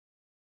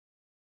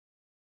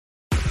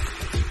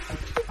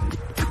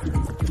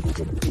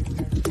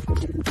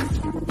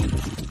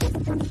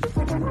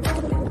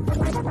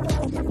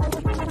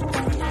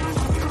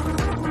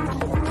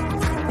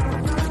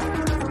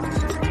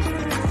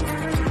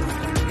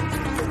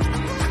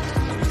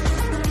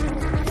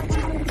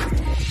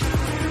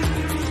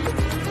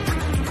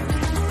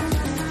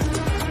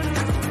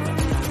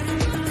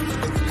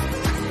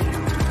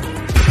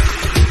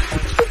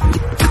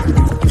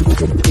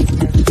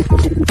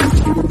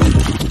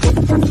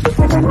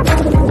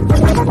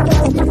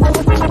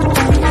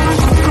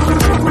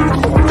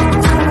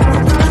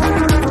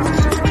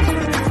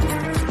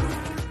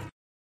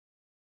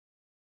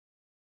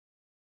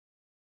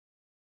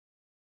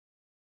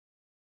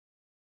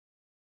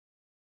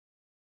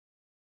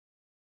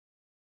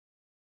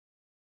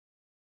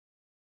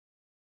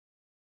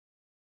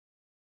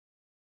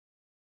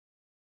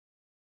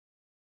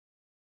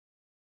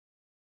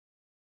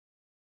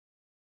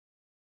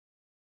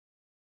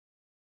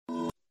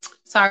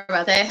Sorry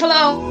about that.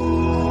 Hello.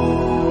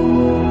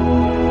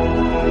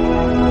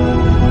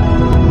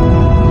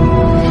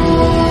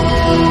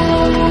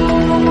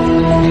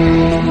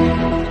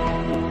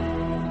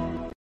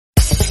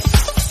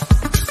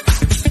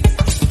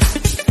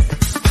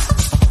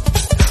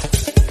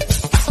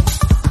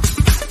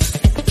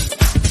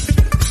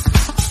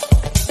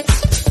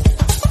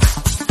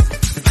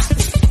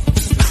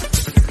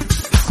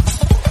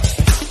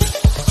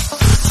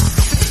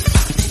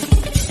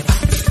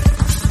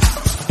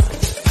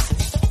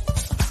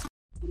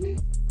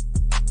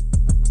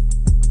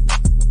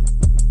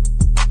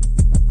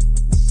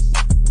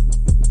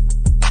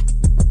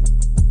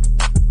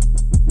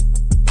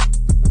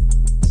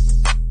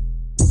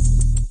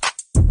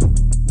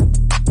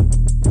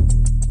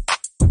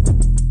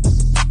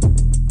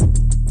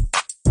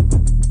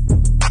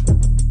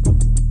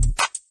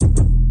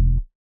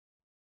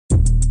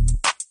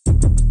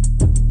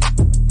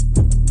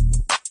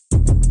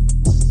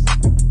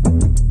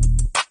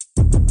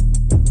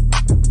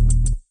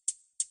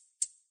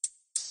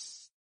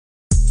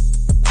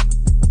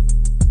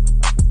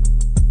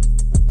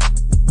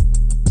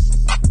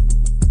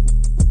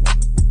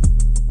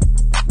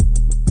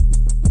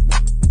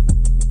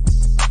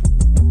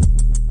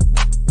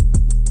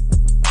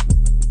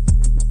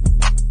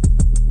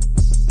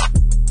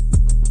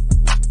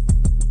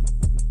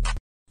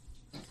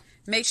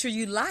 Make sure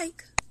you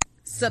like,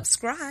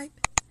 subscribe,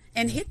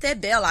 and hit that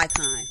bell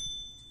icon.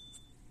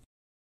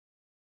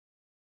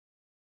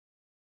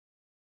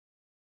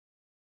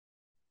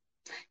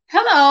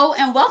 Hello,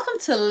 and welcome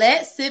to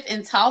Let's Sip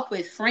and Talk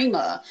with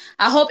Freema.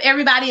 I hope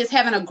everybody is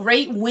having a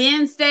great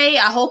Wednesday.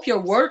 I hope your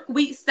work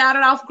week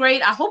started off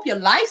great. I hope your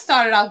life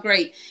started off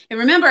great. And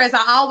remember, as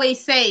I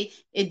always say,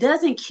 it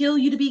doesn't kill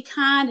you to be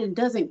kind and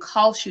doesn't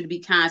cost you to be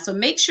kind. So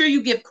make sure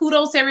you give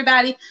kudos to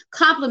everybody,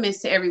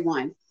 compliments to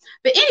everyone.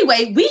 But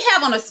anyway, we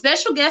have on a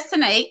special guest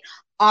tonight,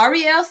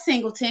 Arielle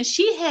Singleton.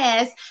 She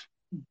has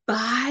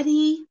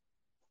Body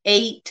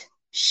 8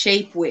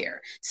 shapewear.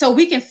 So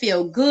we can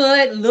feel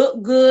good,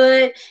 look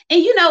good,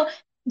 and,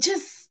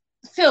 just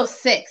feel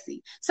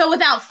sexy. So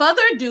without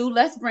further ado,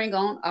 let's bring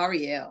on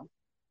Arielle.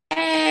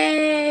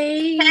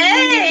 Hey.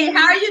 Hey,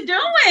 how are you doing?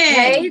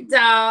 Hey,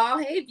 doll.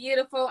 Hey,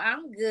 beautiful.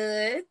 I'm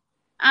good.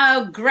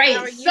 Oh, great.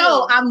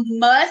 So I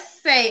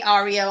must say,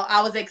 Arielle,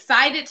 I was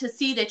excited to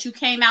see that you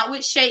came out with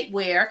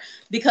shapewear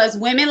because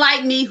women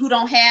like me who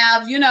don't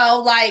have,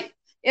 like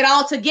it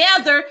all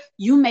together,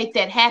 you make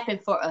that happen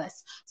for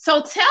us.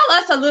 So tell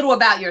us a little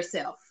about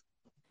yourself.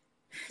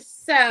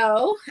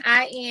 So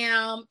I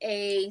am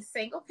a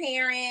single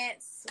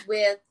parent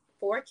with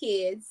 4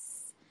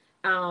 kids.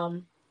 I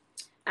am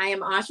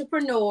an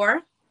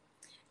entrepreneur.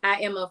 I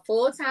am a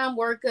full-time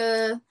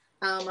worker.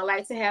 I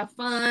like to have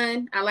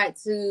fun. I like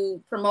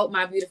to promote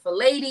my beautiful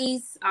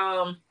ladies.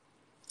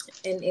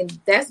 And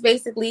that's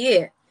basically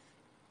it.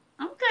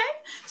 Okay.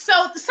 So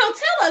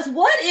tell us,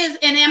 what is,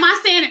 and am I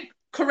saying it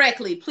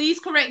correctly? Please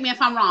correct me if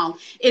I'm wrong.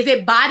 Is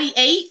it Body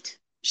 8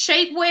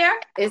 shapewear?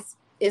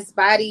 It's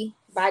Body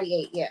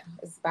 8. Yeah.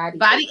 It's Body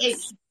 8.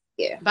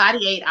 Yeah.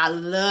 Body 8. I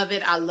love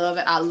it. I love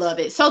it. I love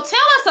it. So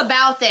tell us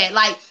about that.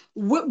 Like,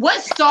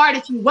 what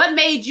started you? What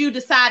made you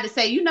decide to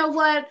say, you know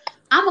what?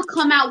 I'm going to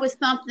come out with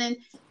something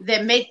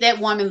that make that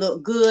woman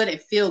look good and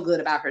feel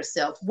good about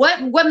herself.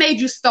 What made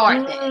you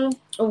start that?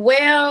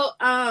 Well,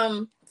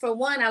 for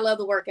one, I love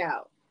to work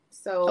out.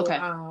 So okay.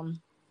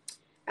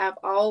 I've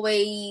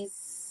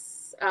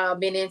always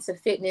been into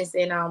fitness,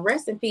 and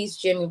rest in peace,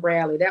 Jimmy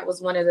Bradley. That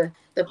was one of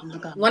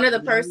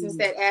the persons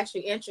that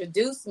actually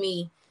introduced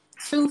me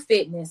to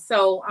fitness.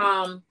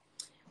 So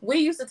we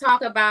used to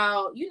talk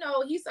about, he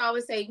used to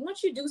always say,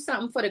 once you do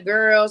something for the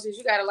girls, because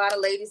you got a lot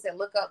of ladies that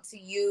look up to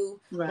you,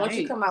 right. Once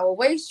you come out with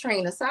waist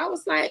trainers. So I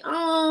was like,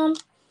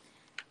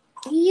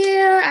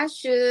 yeah, I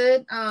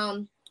should.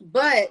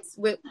 But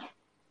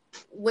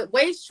with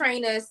waist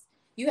trainers,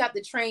 you have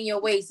to train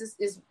your waist.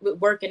 It's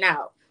working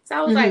out. So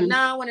I was like,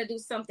 I want to do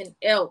something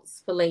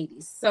else for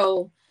ladies.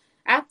 So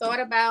I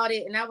thought about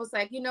it, and I was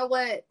like, you know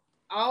what?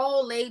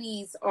 All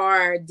ladies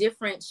are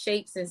different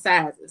shapes and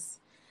sizes.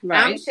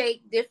 Right. I'm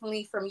shaped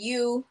differently from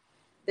you.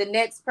 The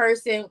next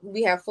person,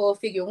 we have full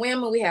figure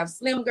women. We have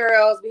slim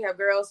girls. We have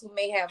girls who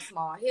may have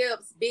small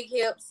hips,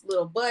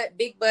 little butt,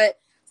 big butt.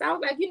 So I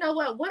was like, you know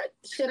what? What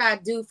should I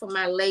do for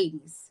my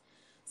ladies?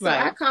 So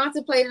right. I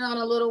contemplated on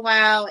a little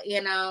while,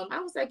 and I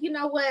was like, you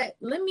know what?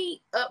 Let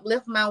me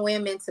uplift my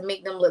women to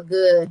make them look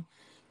good,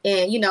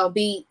 and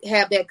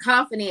have that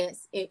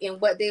confidence in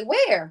what they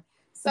wear.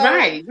 So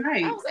right.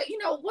 I was like, you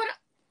know what?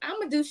 I'm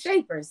gonna do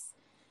shapers.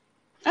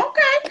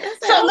 Okay.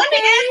 So let me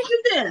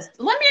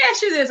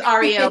ask you this,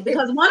 Arielle,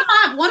 because one of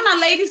my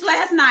ladies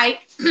last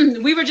night,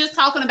 we were just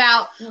talking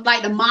about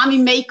like the mommy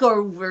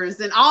makeovers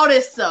and all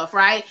this stuff,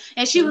 right?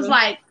 And she was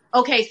like,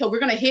 okay, so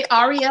we're going to hit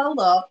Arielle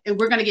up and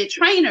we're going to get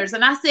trainers.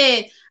 And I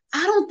said,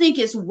 I don't think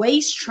it's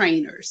waist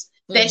trainers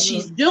that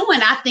she's doing.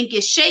 I think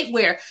it's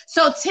shapewear.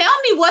 So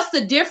tell me, what's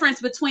the difference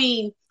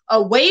between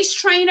a waist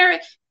trainer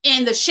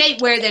and the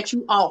shapewear that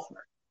you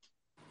offer?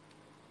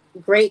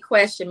 Great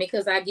question,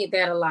 because I get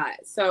that a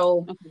lot.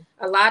 So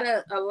a lot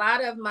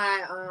of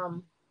my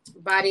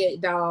body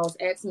dolls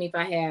ask me if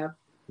I have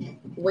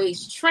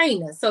waist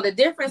trainers. So the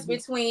difference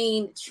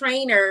between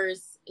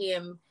trainers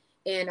and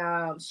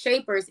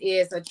shapers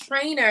is a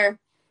trainer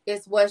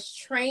is what's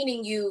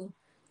training you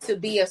to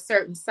be a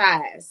certain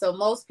size. So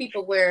most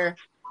people wear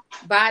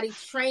body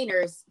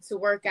trainers to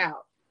work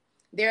out.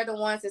 They're the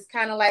ones that's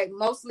kind of like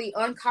mostly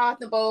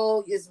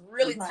uncomfortable, is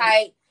really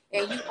tight,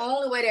 and you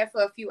only wear that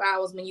for a few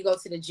hours when you go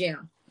to the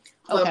gym.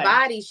 But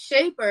body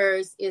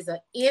shapers is an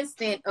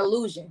instant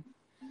illusion.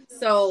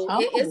 So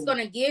it's going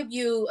to give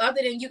you,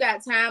 other than you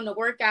got time to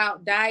work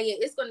out, diet,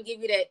 it's going to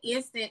give you that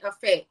instant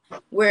effect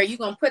where you're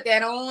going to put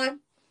that on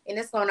and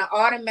it's going to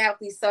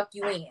automatically suck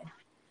you in.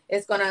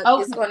 It's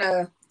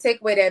gonna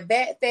take away that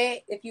back fat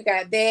if you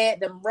got that,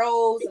 them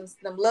rolls, and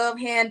them love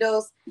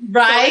handles.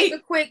 Right. So it's a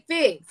quick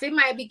fix. It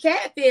might be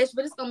catfish,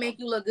 but it's gonna make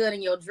you look good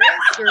in your dress,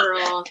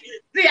 girl.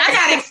 See, I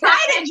got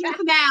excited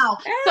just now.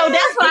 So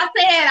that's what I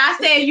said. I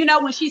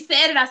said, when she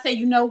said it, I said,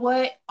 you know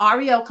what?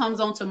 Ariel comes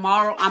on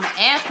tomorrow. I'm gonna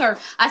ask her.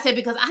 I said,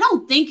 because I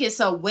don't think it's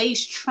a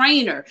waist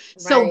trainer.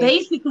 So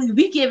basically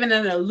we giving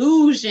an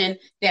illusion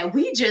that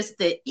we just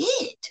the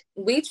it.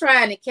 We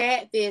trying to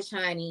catfish,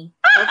 honey.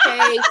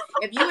 Okay.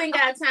 If you ain't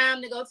got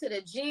time to go to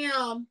the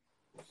gym,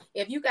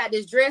 if you got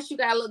this dress you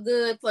gotta look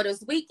good for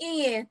this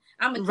weekend,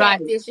 I'm a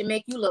catfish and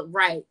make you look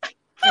right.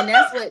 And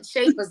that's what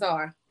shapers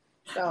are.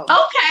 So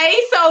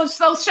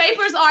so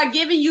shapers are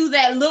giving you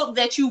that look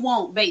that you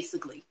want,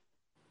 basically.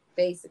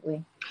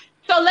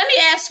 So let me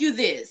ask you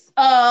this.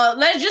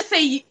 Let's just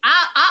say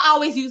I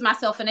always use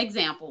myself an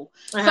example.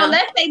 So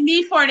let's say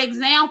me for an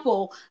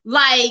example,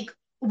 like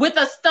with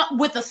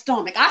a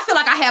stomach. I feel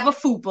like I have a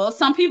fupa.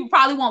 Some people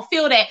probably won't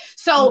feel that.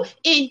 So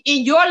in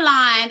your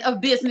line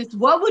of business,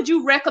 what would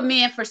you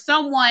recommend for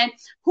someone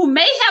who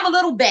may have a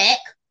little back,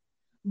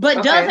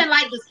 but doesn't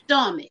like the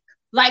stomach?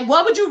 Like,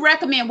 what would you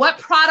recommend? What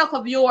product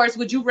of yours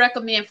would you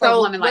recommend for a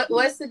woman like me?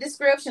 What's the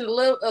description? A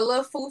little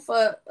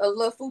fupa,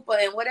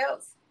 and what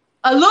else?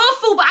 A little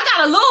fupa. I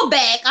got a little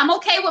back. I'm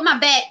okay with my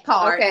back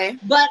part. Okay.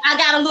 But I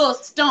got a little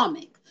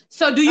stomach.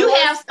 So do you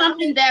have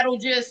something that'll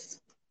just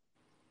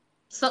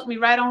suck me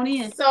right on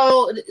in?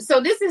 So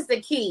this is the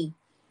key.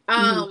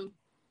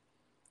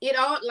 It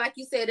all, like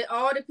you said, it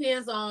all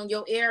depends on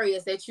your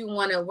areas that you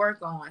want to work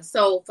on.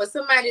 So for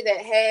somebody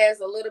that has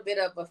a little bit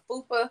of a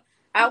fupa,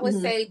 I would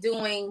say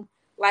doing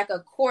like a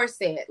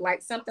corset,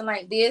 like something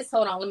like this.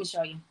 Hold on, let me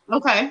show you.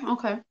 Okay.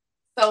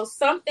 So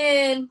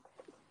something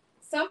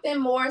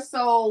more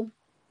so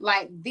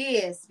like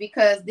this,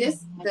 because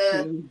this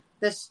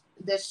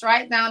the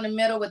stripe down the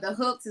middle with the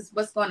hooks is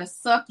what's going to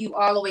suck you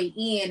all the way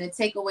in and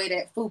take away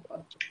that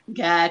fupa.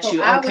 Got you.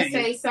 So I would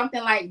say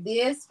something like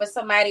this for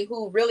somebody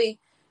who really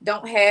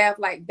don't have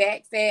like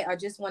back fat or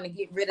just want to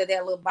get rid of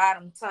that little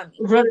bottom tummy.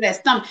 Rid of that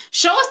stomach.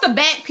 Show us the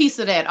back piece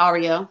of that,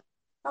 Ariel.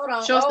 Hold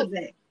on. Show us the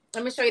back.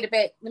 Let me show you the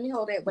back. Let me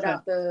hold that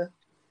without the.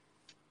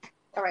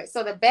 All right.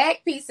 So the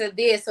back piece of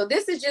this. So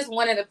this is just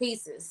one of the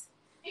pieces.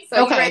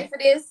 So you ready for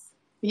this?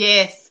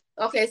 Yes.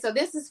 Okay. So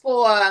this is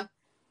for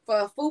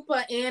a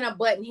fupa and a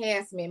butt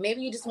enhancement.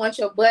 Maybe you just want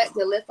your butt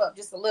to lift up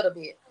just a little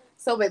bit.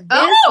 So with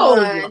this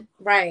one,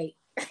 right.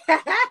 So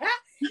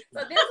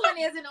this one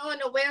isn't on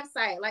the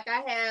website. Like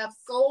I have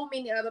so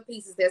many other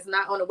pieces that's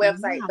not on the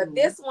website. But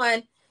this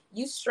one,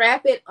 you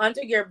strap it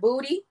under your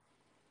booty.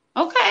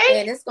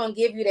 Okay. And it's going to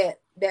give you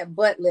that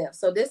butt lift.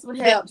 So this one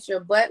helps your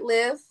butt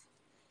lift.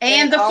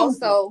 And the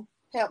also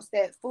helps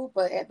that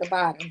fupa at the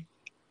bottom.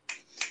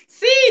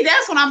 See,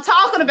 that's what I'm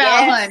talking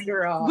about, honey.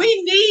 Girl.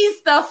 We need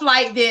stuff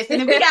like this.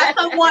 And if we got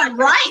someone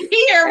right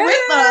here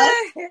with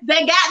us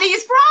that got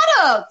these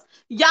products,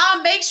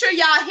 y'all make sure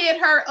y'all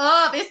hit her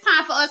up. It's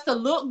time for us to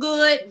look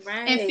good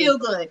and feel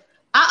good.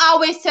 I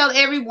always tell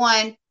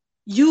everyone,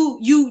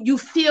 you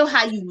feel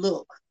how you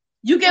look.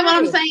 You get what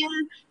I'm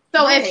saying?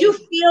 So if you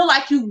feel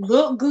like you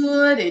look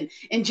good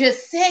and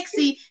just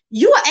sexy,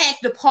 you will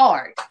act the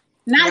part.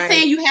 Not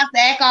saying you have to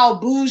act all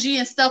bougie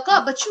and stuck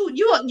up, but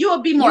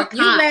you'll be more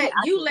kind.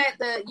 You let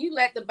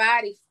the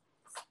body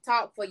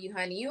talk for you,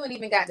 honey. You ain't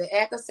even got to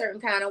act a certain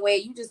kind of way.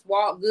 You just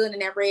walk good in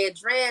that red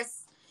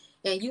dress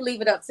and you leave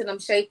it up to them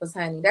shapers,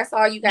 honey. That's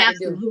all you got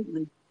to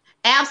do.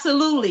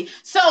 Absolutely.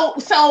 So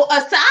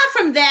aside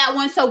from that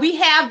one, so we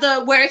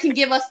have where it can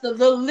give us the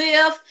little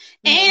lift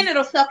and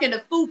it'll suck in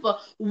the fupa.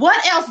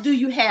 What else do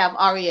you have,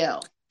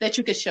 Ariel, that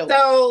you could show us?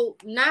 So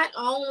not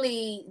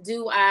only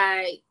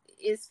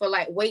it's for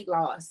like weight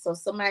loss. So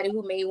somebody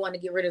who may want to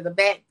get rid of the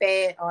back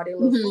fat or their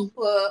little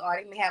fupa, or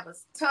they may have a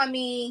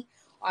tummy,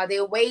 or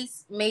their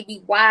waist may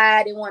be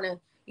wide. They want to,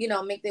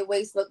 make their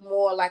waist look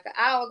more like an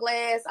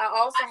hourglass. I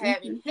also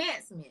have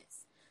enhancements.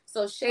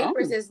 So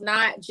shapers is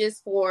not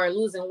just for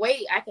losing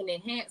weight. I can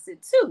enhance it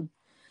too.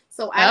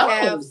 So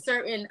I have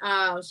certain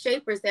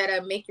shapers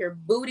that make your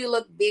booty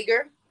look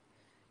bigger,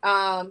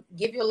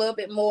 give you a little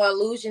bit more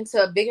illusion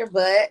to a bigger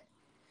butt.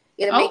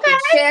 It'll make your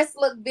chest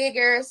look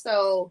bigger.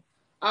 So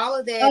all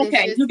of that.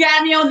 Okay, you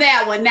got me on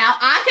that one. Now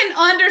I can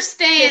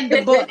understand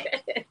the butt.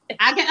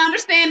 I can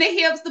understand the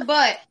hips, the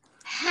butt.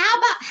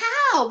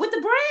 How with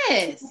the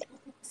breast?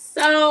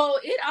 So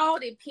it all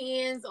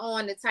depends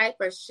on the type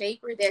of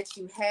shaper that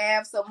you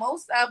have. So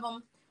most of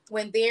them,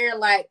 when they're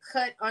like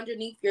cut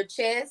underneath your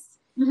chest,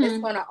 it's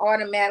Mm-hmm. going to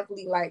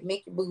automatically like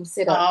make your boobs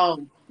sit up.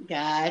 Oh,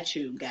 got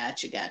you.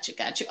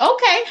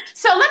 Okay,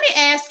 so let me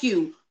ask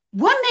you,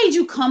 what made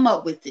you come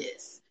up with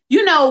this?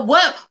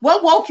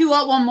 What woke you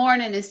up one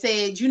morning and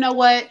said, you know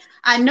what?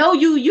 I know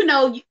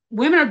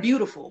women are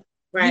beautiful.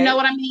 You know Right.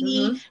 what I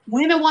mean? Mm-hmm.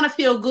 Women want to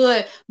feel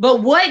good,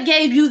 but what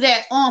gave you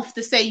that oomph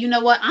to say, you know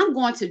what? I'm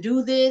going to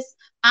do this.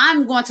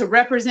 I'm going to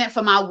represent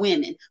for my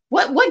women.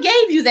 What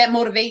gave you that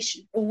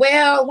motivation?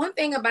 Well, one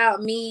thing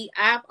about me,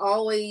 I've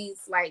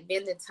always like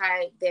been the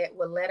type that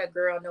would let a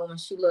girl know when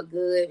she look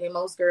good, and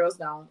most girls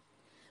don't.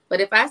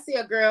 But if I see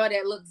a girl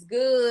that looks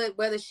good,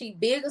 whether she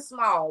big or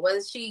small,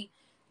 whether she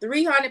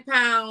 300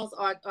 pounds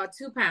or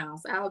 2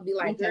 pounds, I would be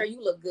like, Okay. girl,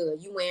 you look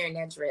good. You wearing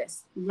that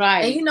dress. And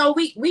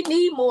Right. we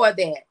need more of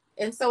that.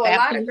 And so a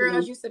lot of girls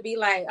Absolutely. used to be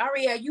like,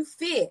 Aria, you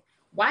fit.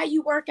 Why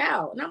you work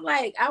out? And I'm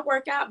like, I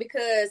work out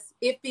because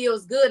it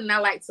feels good and I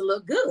like to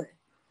look good.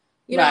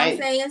 You know what I'm Right.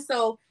 saying?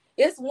 So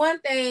it's one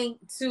thing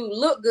to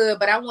look good,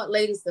 but I want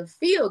ladies to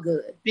feel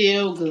good.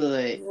 Feel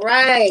good.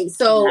 Right.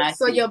 Got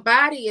So you. your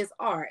body is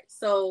art.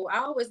 So I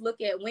always look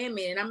at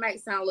women, and I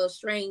might sound a little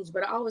strange,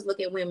 but I always look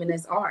at women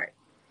as art.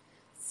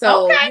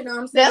 So Okay. you know what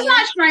I'm That's saying?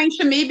 not strange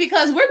to me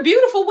because we're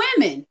beautiful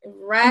women. We have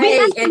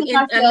Right. to make And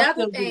ourselves another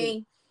feel good.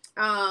 thing,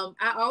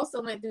 I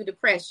also went through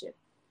depression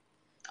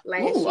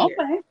last Oh, year.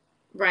 okay.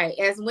 Right.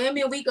 As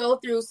women, we go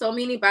through so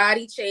many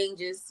body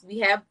changes. We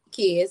have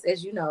kids,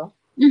 as you know.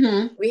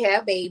 Mm-hmm. We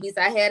have babies.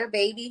 I had a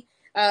baby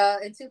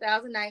in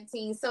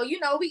 2019. So, we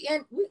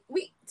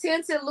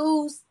tend to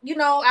lose,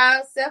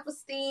 our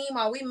self-esteem,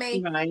 or we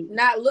may Right.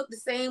 not look the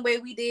same way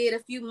we did a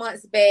few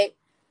months back.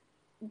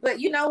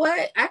 But you know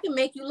what? I can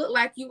make you look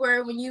like you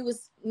were when you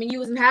was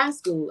in high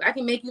school. I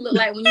can make you look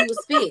like when you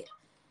was fit.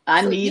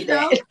 I So, need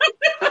that.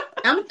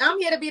 I'm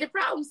here to be the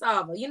problem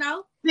solver.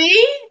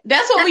 See?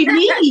 That's what we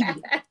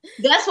need.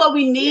 That's what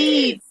we Yes,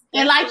 need.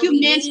 And that's like what you we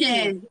need.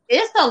 mentioned,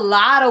 it's a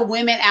lot of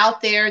women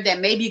out there that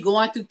may be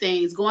going through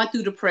things, going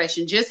through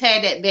depression, just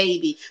had that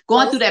baby,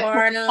 going through that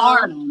Postpartum.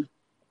 postpartum.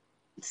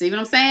 See what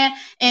I'm saying?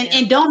 And Yeah.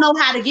 and don't know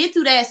how to get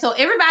through that. So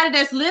everybody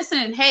that's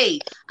listening, hey,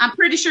 I'm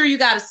pretty sure you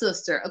got a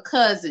sister, a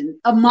cousin,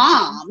 a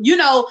mom,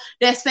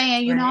 that's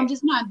saying, I'm Right.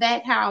 just not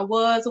back how I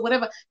was or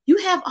whatever. You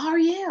have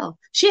Ariel.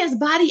 She has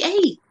body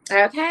 8. You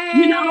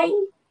Okay.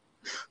 know,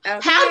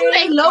 how do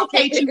they Okay.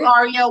 locate you,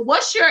 Ariel?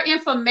 What's your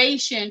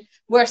information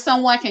where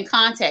someone can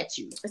contact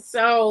you?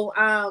 So,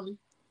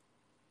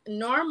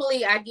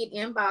 normally I get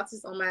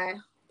inboxes on my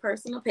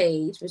personal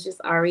page, which is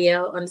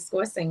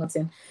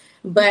Ariel_Singleton.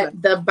 But Okay.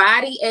 the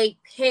Body 8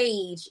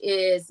 page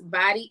is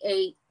Body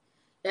 8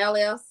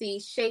 LLC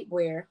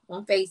Shapewear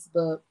on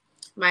Facebook.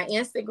 My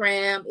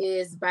Instagram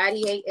is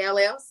Body 8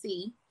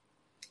 LLC.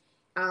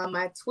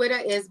 My Twitter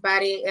is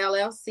Body 8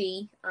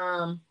 LLC.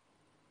 And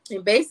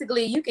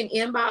basically, you can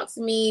inbox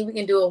me. We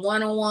can do a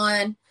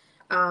one-on-one.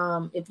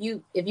 If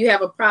you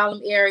have a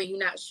problem area, you're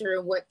not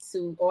sure what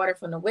to order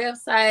from the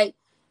website,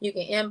 you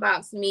can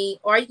inbox me,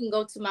 or you can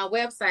go to my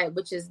website,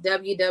 which is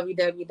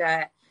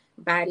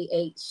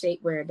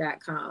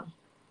www.body8shapewear.com.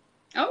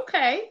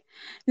 Okay.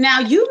 Now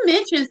you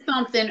mentioned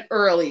something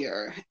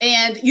earlier,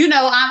 and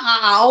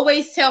I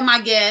always tell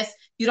my guests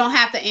you don't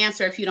have to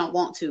answer if you don't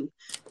want to.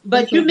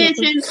 But you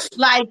mentioned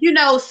like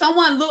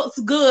someone looks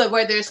good,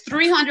 whether it's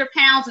 300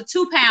 pounds or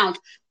 2 pounds.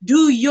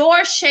 Do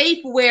your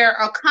shapewear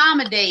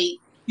accommodate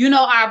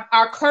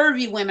our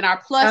curvy women, our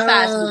plus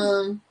size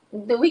women?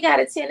 We got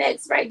a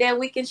 10X right there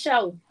we can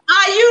show.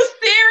 Are you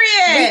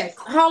serious?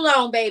 Hold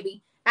on,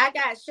 baby. I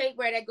got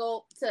shapewear that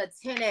go to a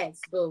 10X,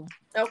 boo.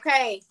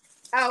 Okay.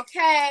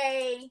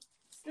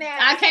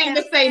 Snap, I can't snap,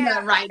 even say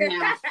nothing right now.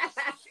 snap.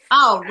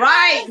 All right,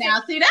 Right.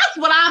 now see that's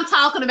what I'm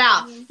talking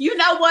about. You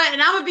know what?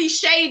 And I'm gonna be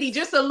shady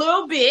just a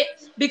little bit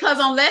because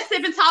on Let's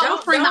Sip and Talk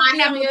with Freeman, Don't I be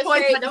have on no your choice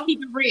shade. but to keep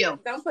it real.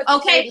 Don't put your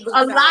Okay, shady boots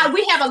on.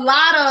 we have a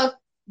lot of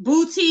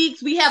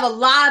boutiques. We have a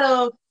lot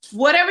of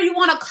whatever you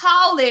want to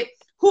call it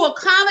who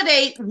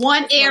accommodate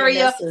one It's one of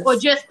area or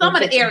Nessa's just in some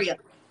the of the kitchen. area.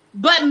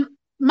 But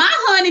my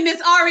honey, Miss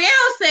Ariel,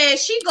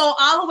 says she go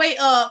all the way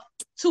up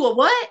to a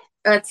what?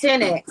 A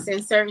 10X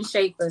in certain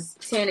shapers,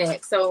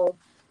 10X.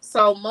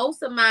 So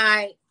most of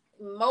my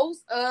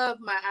items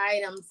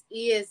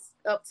is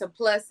up to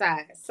plus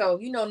size. So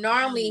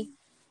normally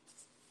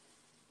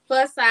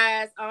plus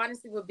size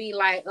honestly would be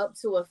like up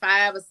to a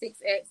 5 or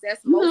 6X.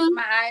 That's most of Mm-hmm.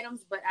 my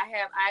items, but I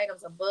have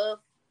items above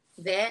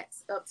that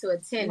up to a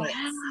 10X.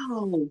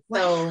 Wow.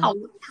 So Wow.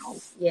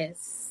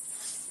 yes.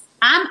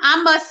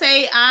 I must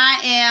say I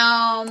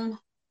am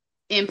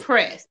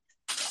impressed.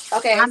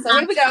 Okay, I'm, so I'm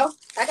here we go.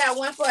 I got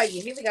one for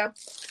you. Here we go.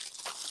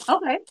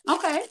 okay.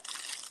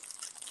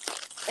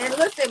 And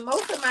listen,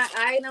 most of my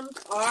items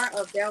are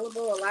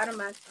available. A lot of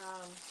my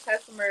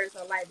customers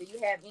are like, "Do you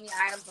have any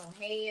items on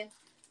hand?"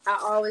 I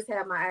always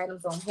have my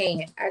items on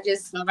hand.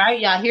 All right,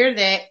 y'all hear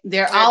that?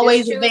 They're I just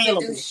always choose to do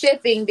available.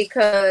 shipping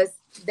because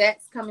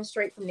that's coming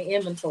straight from the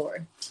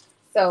inventory.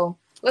 So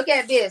Look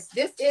at this.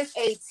 This is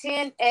a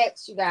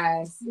 10X, you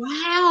guys.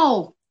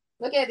 Wow.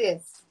 Look at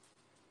this.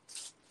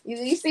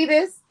 You see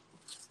this?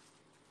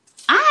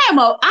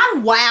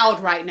 I'm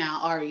wowed right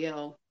now,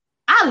 Ariel.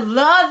 I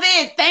love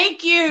it.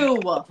 Thank you.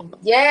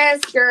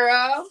 Yes,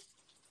 girl.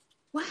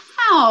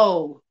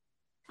 Wow.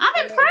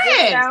 I'm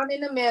impressed. Down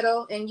in the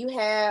middle, and you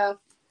have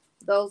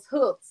those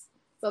hooks.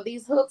 So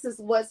these hooks is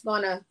what's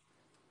gonna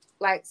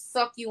like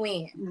suck you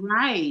in.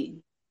 Right.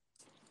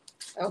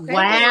 Okay.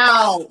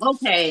 Wow.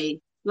 Okay.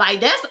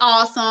 Like that's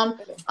awesome.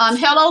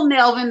 Hello,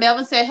 Melvin.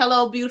 Melvin said,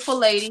 "Hello, beautiful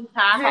lady.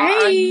 Hi,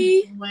 how are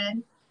you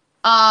doing?"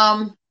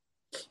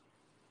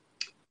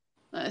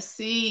 Let's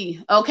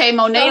see. Okay,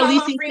 Monet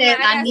Alicia said,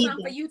 "I got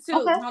something for you too."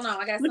 Okay. Hold on,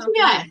 I got something. What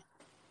you got?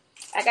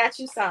 I got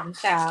you something,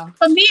 child.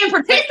 For me in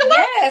particular?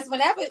 Yes.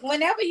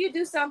 Whenever you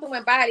do something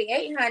with Body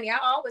 8, honey, I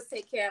always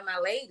take care of my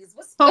ladies.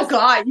 God.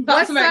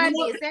 What Sunday?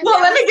 Is that well,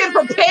 let me get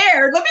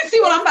prepared. Let me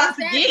see what I'm about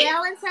to get.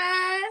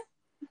 Valentine?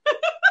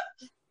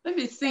 Let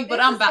me see what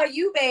I'm about. For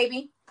you,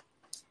 baby.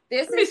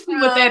 This Let me is see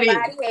what that is.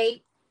 Body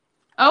 8.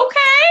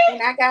 Okay.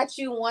 And I got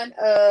you one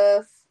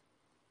of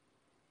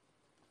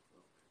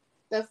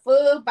the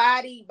full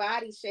body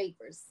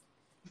shapers.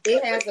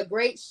 It has a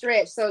great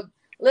stretch. So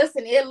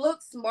listen, it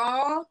looks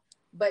small,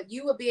 but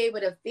you will be able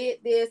to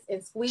fit this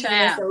and squeeze this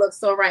and look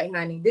so right,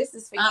 honey. This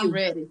is for you. I'm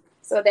ready.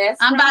 So that's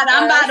I'm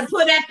about to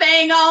put that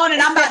thing on,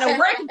 and I'm about to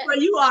work it for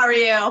you,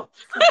 Ariel.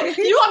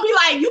 You gonna be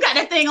like, you got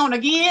that thing on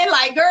again?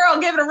 Like, girl,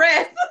 give it a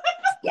rest.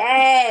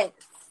 Yes.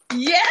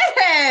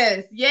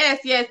 Yes.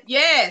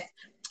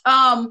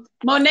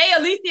 Monet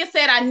Alicia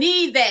said, I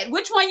need that.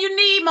 Which one you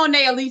need,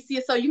 Monet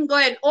Alicia? So you can go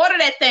ahead and order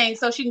that thing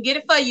so she can get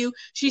it for you.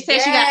 She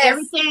said she got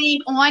everything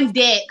on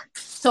deck.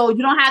 So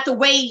you don't have to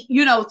wait,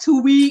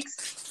 2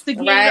 weeks to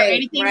get it or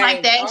anything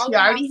like that. She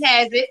already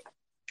has it.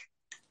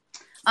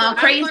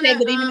 Creighton said,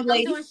 good evening,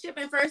 ladies. I'm doing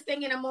shipping first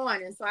thing in the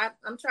morning. So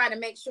I'm trying to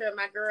make sure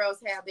my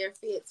girls have their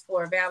fits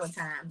for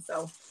Valentine's.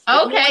 So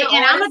okay,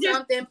 and I'm going to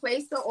something,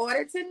 place the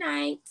order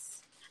tonight.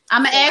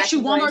 I'm going to ask you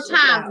one more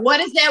time.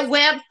 What is that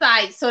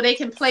website so they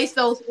can place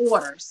those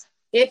orders?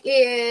 It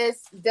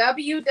is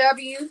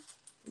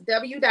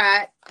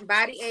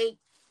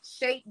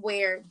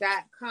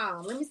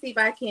www.body8shapewear.com. Let me see if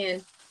I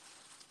can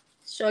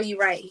show you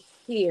right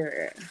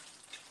here.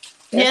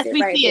 Yes,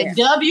 we see it.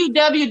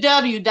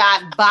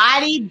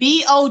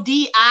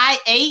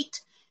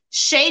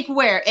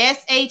 www.body8shapewear.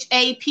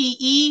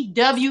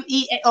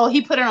 SHAPEWE. Oh,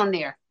 he put it on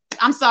there.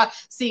 I'm sorry.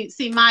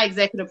 See, my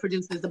executive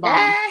producer is the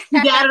bomb.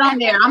 You got it on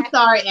there. I'm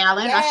sorry,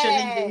 Alan.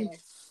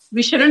 Yes.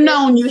 We should have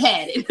known you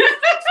had it.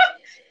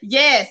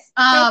 Yes.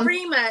 So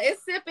Prima,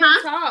 it's sipping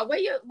tall.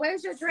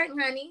 Where's your drink,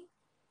 honey?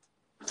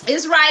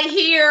 It's right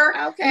here.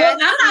 Okay. Look,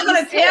 I'm not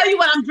going to tell you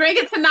what I'm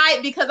drinking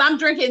tonight because I'm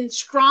drinking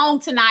strong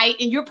tonight,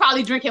 and you're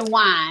probably drinking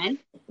wine.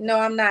 No,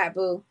 I'm not,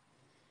 boo.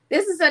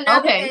 This is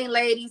another thing,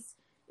 ladies.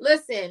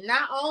 Listen,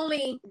 not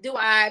only do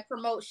I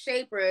promote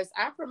shapers,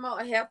 I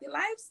promote a healthy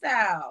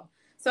lifestyle.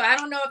 So I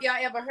don't know if y'all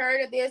ever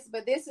heard of this,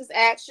 but this is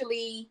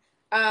actually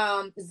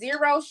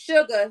zero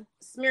sugar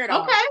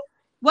Smirnoff. Okay.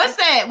 What's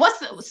that?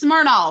 What's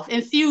Smirnoff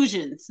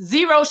infusions?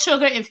 Zero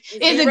sugar. Is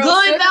it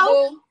good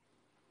though?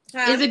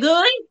 Is it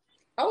good?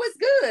 Oh, it's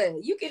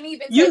good. You can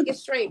even take it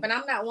straight, but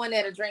I'm not one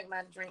that'll drink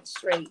my drink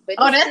straight. But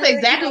that's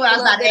exactly what I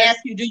was about to ask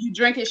you. Do you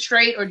drink it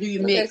straight or do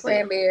you mix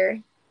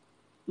cranberry?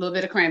 A little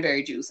bit of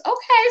cranberry juice.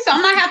 Okay, so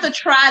I'm gonna have to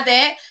try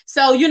that.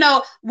 So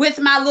with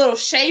my little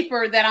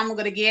shaper that I'm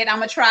gonna get, I'm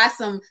gonna try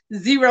some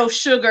zero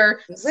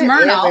sugar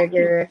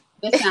Smirnoff.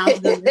 That sounds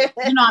good.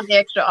 I'm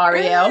extra,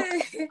 Ariel.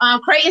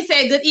 Creighton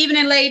said, "Good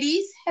evening,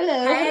 ladies."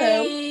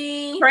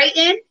 Hello.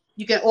 Creighton,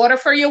 you can order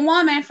for your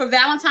woman for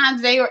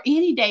Valentine's Day or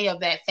any day of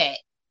that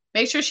fact.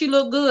 Make sure she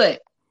look good.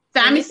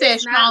 Sammy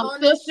says, "Strong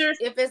sisters."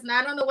 If it's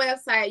not on the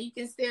website, you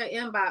can still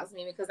inbox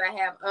me because I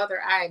have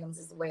other items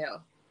as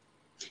well.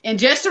 And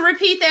just to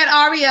repeat that,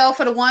 Ariel,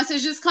 for the ones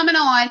that's just coming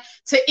on,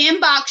 to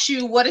inbox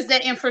you, what is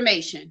that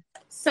information?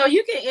 So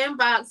you can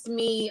inbox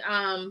me,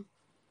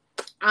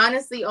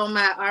 honestly, on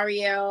my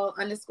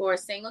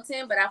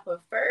Ariel_Singleton, but I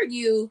prefer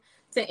you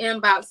to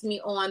inbox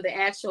me on the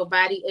actual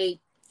Body 8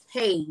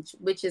 page,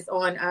 which is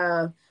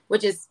my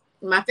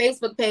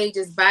Facebook page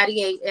is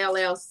Body 8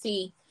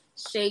 LLC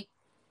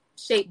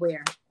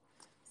Shapewear.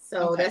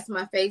 So that's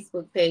my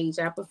Facebook page.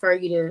 I prefer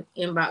you to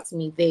inbox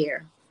me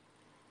there.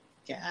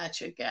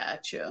 Gotcha.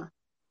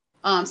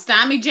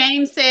 Stymie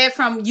James said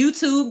from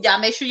YouTube, y'all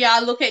make sure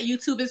y'all look at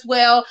YouTube as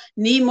well.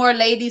 Need more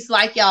ladies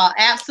like y'all.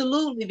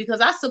 Absolutely, because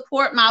I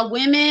support my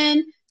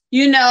women,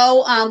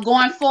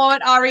 going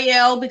forward,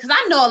 Ariel, because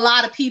I know a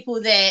lot of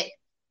people that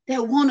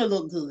want to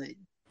look good.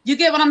 You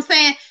get what I'm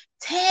saying?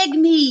 Tag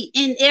me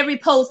in every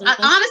post.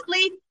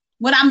 Honestly,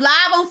 when I'm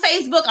live on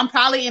Facebook, I'm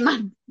probably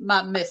in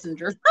my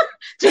messenger.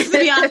 Just to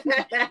be honest,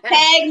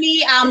 tag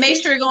me. I'll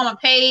make sure it goes on my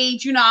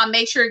page. I'll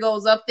make sure it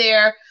goes up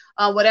there.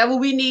 Whatever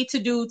we need to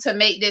do to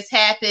make this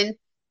happen,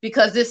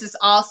 because this is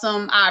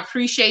awesome. I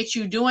appreciate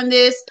you doing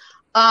this.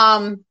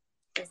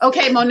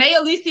 Okay, Monet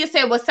Alicia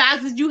said, what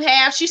size did you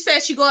have? She said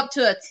she go up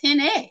to a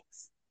 10X.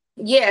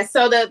 Yeah,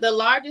 so the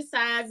largest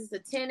size is a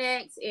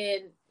 10X,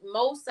 and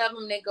most of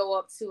them, they go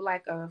up to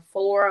like a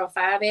 4 or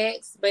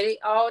 5X, but it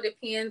all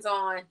depends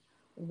on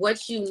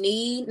what you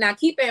need. Now,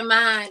 keep in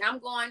mind, I'm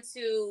going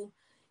to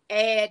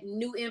add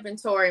new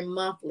inventory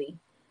monthly.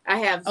 I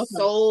have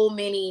so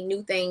many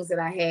new things that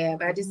I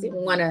have. I just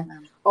didn't want to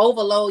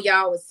overload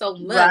y'all with so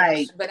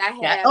much, but I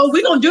have. Oh,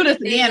 we're going to do this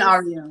again,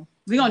 Ariel.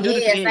 We're going to do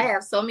this again. Yes, I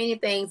have so many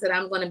things that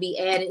I'm going to be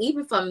adding,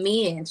 even for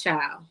men,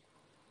 child.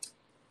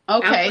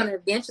 Okay. I'm going to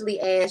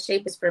eventually add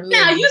shapers for men.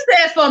 Now, you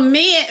said for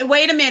men.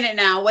 Wait a minute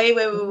now. Wait.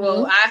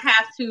 I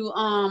have to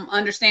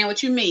understand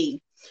what you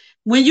mean.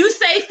 When you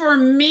say for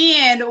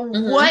men,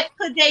 what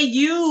could they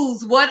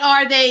use? What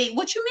are they?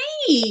 What you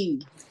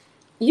mean?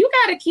 You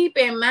got to keep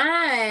in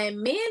mind,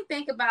 men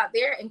think about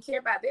and care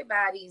about their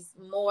bodies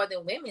more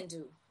than women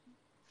do.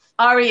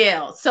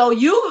 Ariel, so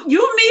you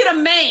meet a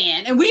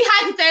man, and we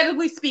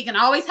hypothetically speak, and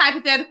I always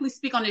hypothetically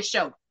speak on this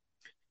show,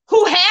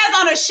 who has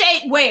on a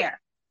shapewear.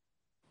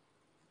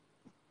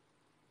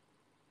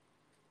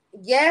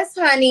 Yes,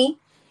 honey.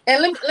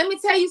 And let me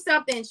tell you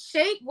something.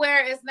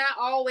 Shapewear is not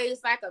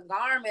always like a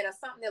garment or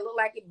something that look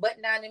like it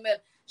buttoned down in the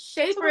middle.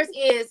 Shapers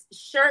is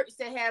shirts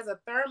that has a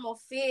thermal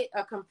fit,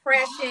 a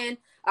compression,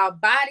 a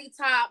body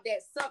top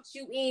that sucks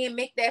you in,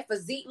 make that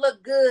physique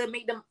look good,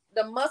 make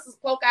the muscles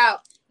poke out.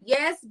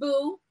 Yes,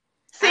 boo.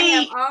 See, I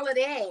have all of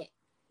that.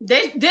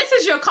 This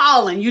is your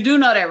calling. You do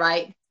know that,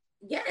 right?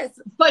 Yes.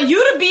 For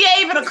you to be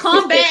able to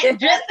come back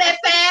just that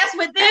fast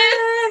with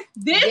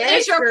this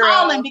is your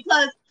calling,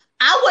 because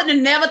I wouldn't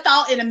have never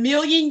thought in a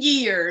million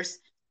years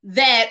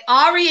that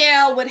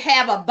Ariel would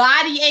have a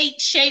body 8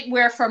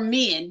 shapewear for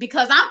men,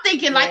 because I'm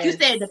thinking, like you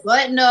said, the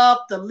button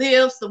up, the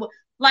lifts,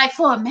 like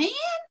for a man.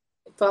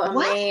 For a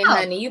man,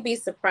 honey, you'd be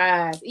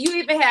surprised. You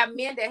even have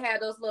men that have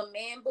those little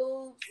man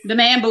boobs. The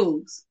man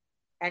boobs.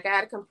 I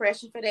got a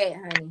compression for that,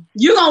 honey.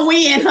 You're going to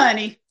win,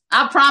 honey.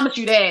 I promise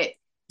you that.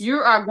 You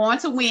are going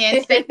to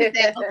win.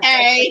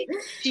 Okay.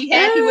 She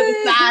happy with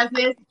the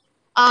sizes.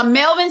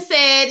 Melvin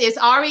said, is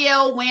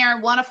Ariel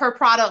wearing one of her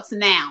products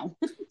now?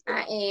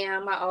 I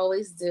am. I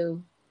always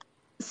do.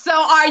 So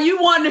are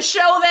you wanting to show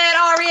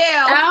that,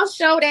 Ariel? I'll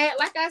show that.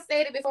 Like I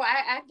said it before,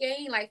 I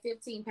gained like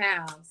 15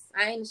 pounds.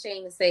 I ain't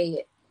ashamed to say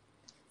it.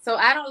 So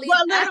I don't leave.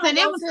 Well, listen,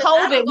 it was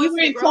COVID. We were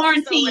in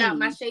quarantine. Without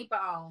my shaper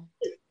on.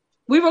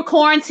 We were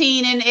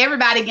quarantining.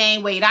 Everybody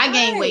gained weight. I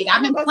gained weight.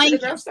 I've been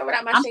planking. I'm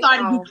starting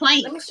to do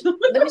planks.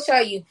 Let me show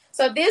you.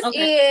 So this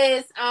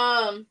is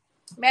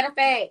matter of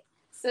fact,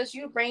 since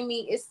you bring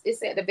me,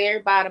 it's at the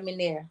very bottom in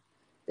there,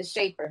 the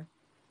shaper.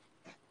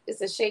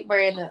 It's a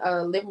shapewear in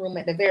the living room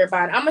at the very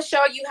bottom. I'm gonna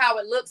show you how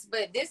it looks,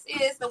 but this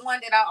is the one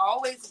that I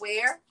always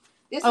wear.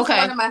 This is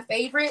one of my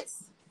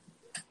favorites.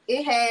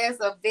 It has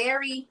the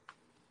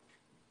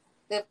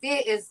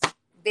fit is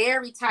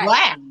very tight.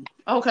 Wow.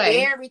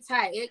 Okay. Very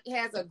tight. It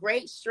has a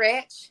great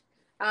stretch.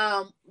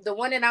 The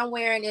one that I'm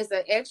wearing is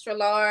an extra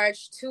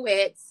large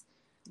 2X.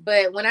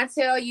 But when I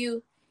tell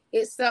you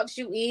it sucks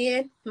you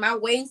in, my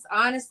waist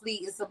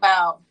honestly is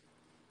about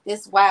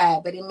this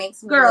wide, but it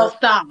makes me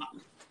stop.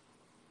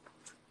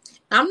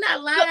 I'm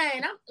not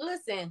lying.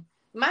 Listen,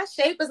 my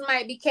shapers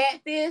might be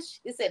catfish.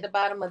 It's at the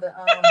bottom of the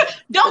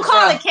don't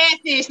call it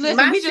catfish. Listen,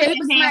 my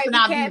shapers might be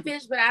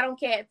catfish, but I don't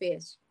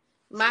catfish.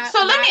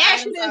 So let me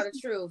ask you this. The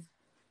truth.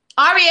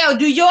 Ariel,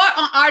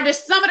 are there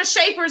some of the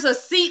shapers a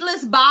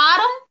seatless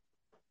bottom?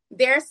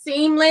 They're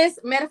seamless.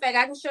 Matter of fact,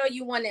 I can show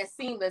you one that's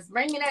seamless.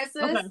 Bring me that,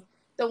 sis. Okay.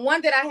 The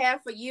one that I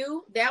have for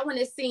you, that one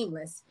is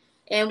seamless.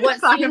 And what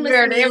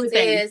seamless means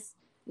is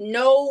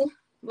no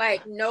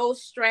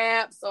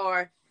straps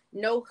or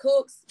no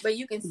hooks, but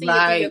you can see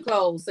it through your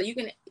clothes. So you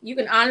can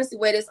honestly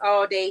wear this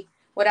all day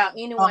without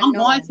anyone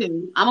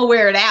knowing. I'm gonna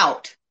wear it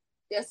out.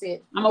 That's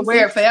it. I'm gonna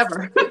wear it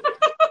forever.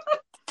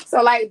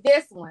 So like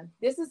this one,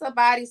 this is a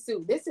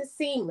bodysuit. This is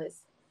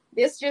seamless.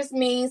 This just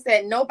means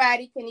that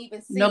nobody can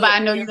even see.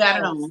 Nobody know you got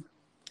it on.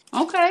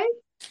 Okay.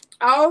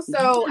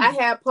 Also, I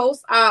have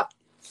post-op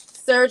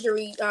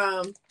surgery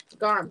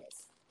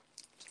garments.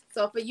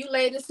 So for you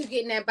ladies who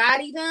getting that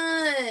body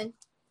done,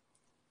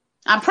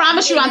 I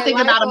promise you, I'm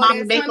thinking about a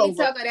mommy makeover.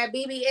 That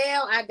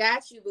BBL, I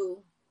got you,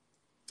 boo.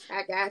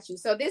 I got you.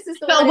 So this is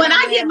the so when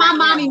I get my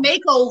mommy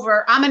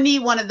makeover, I'm gonna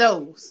need one of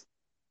those.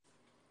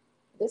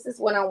 This is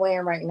what I'm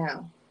wearing right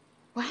now.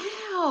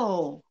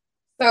 Wow.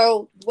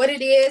 So what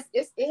it is,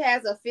 it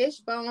has a fish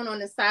bone on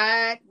the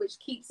side, which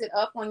keeps it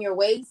up on your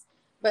waist.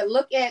 But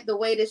look at the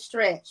way this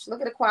stretch. Look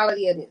at the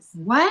quality of this.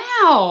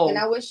 Wow. And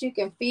I wish you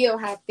can feel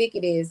how thick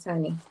it is,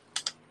 honey.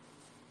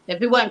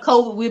 If it wasn't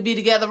COVID, we'd be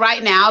together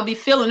right now. I'll be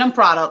feeling them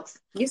products.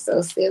 You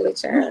so silly,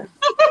 child.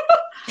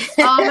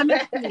 Let me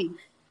see.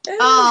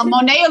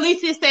 Monet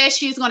Alicia says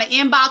she's going to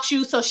inbox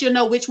you so she'll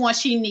know which one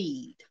she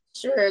needs.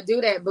 Sure,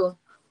 do that, boo.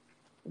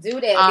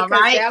 Do that. All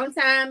because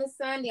Valentine's is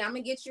Sunday. I'm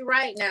going to get you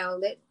right now.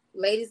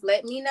 Ladies,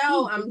 let me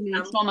know. I'm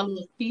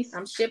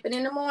shipping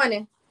in the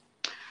morning.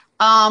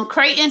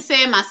 Creighton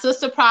said my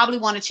sister probably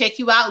want to check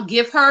you out.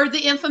 Give her the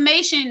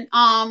information.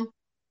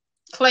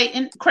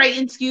 Creighton,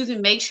 excuse me.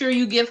 Make sure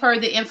you give her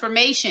the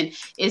information.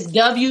 It's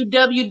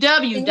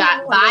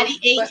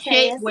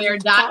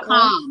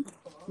www.body8shapewear.com.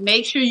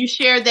 Make sure you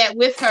share that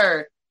with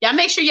her. Y'all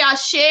make sure y'all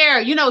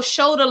share,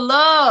 show the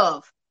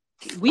love.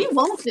 We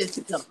want this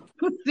stuff.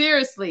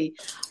 Seriously.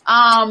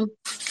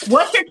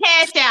 What's your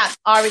cash app,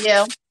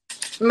 Ariel?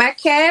 My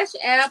cash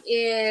app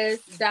is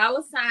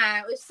 $.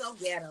 It's so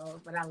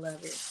ghetto, but I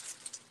love it.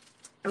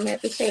 I'm gonna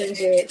have to change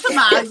it. Come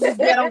on, it's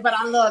ghetto, but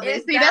I love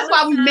it. See, that's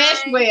why we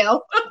mesh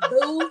well.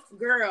 Boo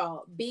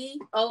girl,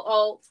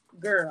 BOO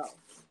girl.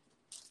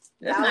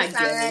 That's not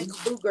ghetto.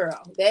 Boo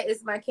girl. That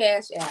is my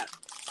cash app.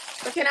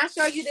 But can I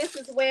show you this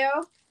as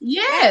well?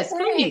 Yes,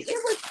 please. It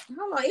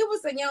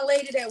was a young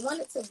lady that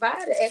wanted to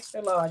buy the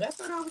extra large. I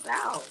thought I was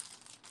out.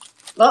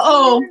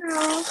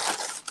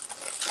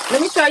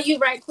 Let me show you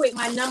right quick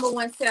my number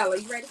one seller.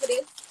 You ready for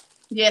this?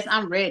 Yes,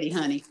 I'm ready,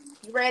 honey.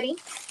 You ready?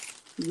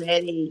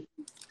 Ready.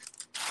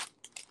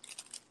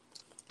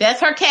 That's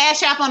her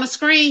cash app on the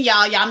screen,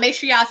 y'all. Y'all make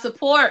sure y'all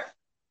support.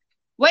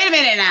 Wait a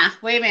minute now.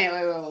 Wait.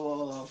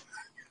 So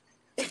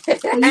you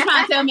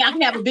trying to tell me I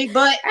can have a big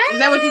butt? Is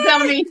that what you're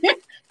telling me?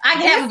 I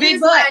can have a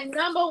big butt. My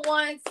number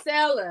one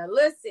seller.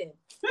 Listen,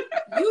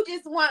 you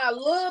just want a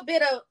little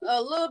bit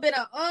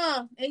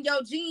of in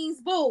your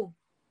jeans, boo.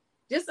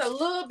 Just a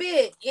little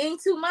bit, ain't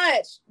too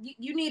much.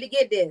 You need to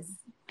get this.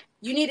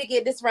 You need to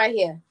get this right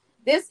here.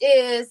 This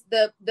is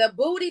the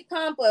booty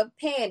pumper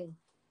panty.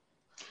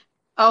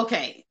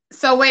 Okay,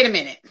 so wait a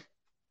minute.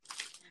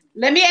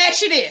 Let me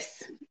ask you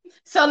this.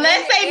 So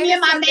let's say me and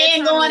my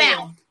man going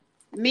out.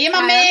 Me and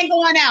my man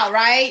going out,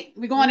 right?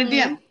 We're going to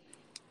dinner.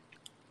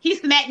 He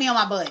smacked me on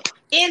my butt.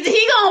 Is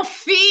he gonna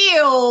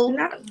feel?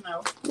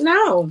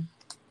 No.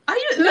 Are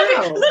you? Look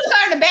at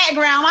her in the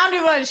background. I don't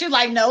even know. She's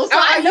like, no. So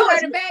I know her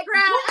in the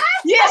background.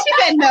 Yeah, she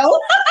said no.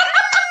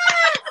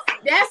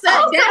 That's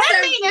a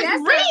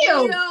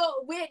real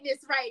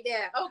witness right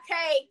there.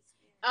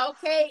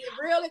 Okay,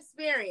 real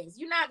experience.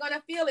 You're not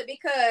gonna feel it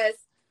because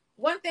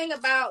one thing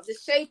about the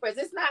shapers,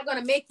 it's not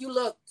gonna make you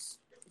look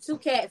too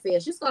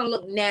catfish. It's gonna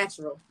look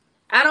natural.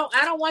 I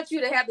don't want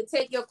you to have to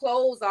take your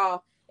clothes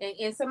off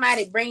and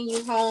somebody bring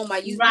you home or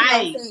you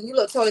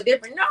look totally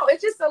different. No,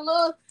 it's just a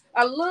little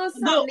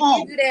something to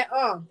give you that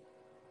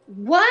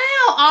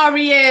Wow,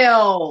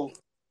 Ariel.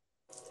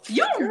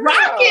 You're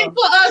rocking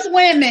for us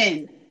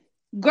women.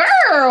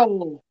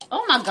 Girl.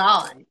 Oh my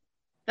God.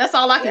 That's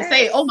all I can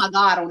say. Oh my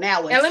God on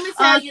that one. And let me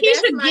tell you,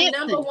 that's my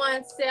number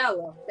one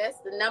seller. That's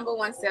the number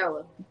one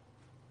seller.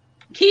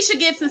 Keisha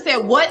Gibson said,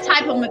 what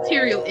type of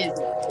material is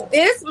it?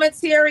 This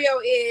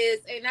material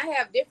is, and I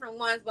have different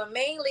ones, but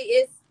mainly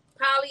it's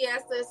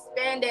polyester,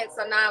 spandex,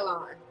 or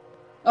nylon.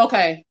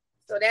 Okay.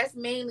 So that's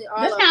mainly all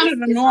that's of kind it. of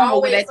the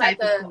normal with that type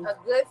of a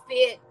good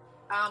fit,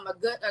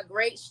 a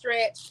great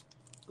stretch.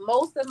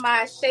 Most of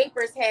my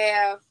shapers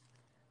have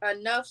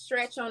enough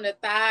stretch on the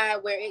thigh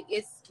where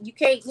you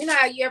can't, you know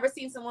how you ever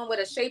seen someone with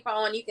a shaper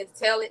on, you can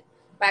tell it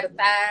by the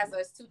thighs or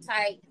it's too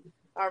tight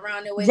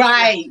around the waist.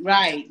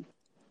 Right.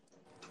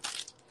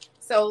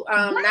 So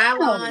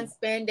nylon,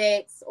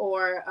 spandex,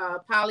 or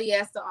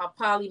polyester or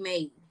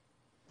polymade.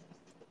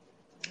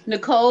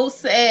 Nicole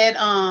said,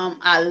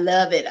 I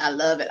love it.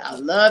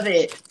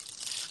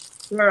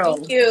 Girl.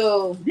 Thank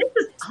you. This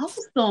is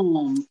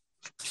awesome.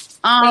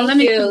 Let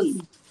me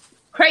see.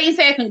 Creighton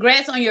said,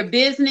 congrats on your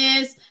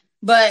business,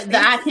 but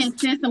I can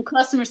send some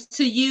customers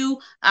to you.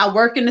 I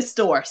work in the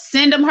store.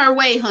 Send them her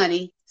way,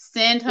 honey.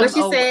 Send her. What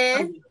she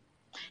said?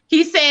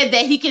 He said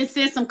that he can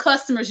send some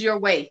customers your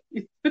way.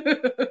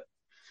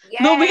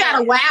 Look, we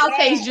got a wild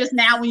face just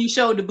now when you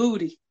showed the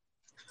booty.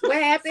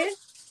 What happened?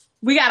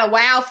 We got a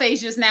wild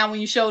face just now when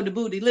you showed the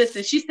booty.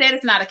 Listen, she said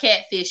it's not a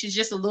catfish. It's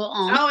just a little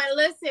Oh, and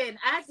listen,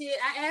 I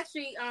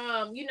actually,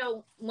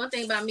 one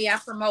thing about me, I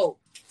promote.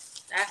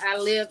 I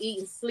live, eat,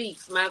 and sleep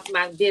my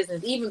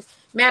business. Even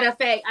matter of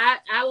fact,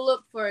 I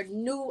look for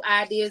new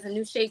ideas and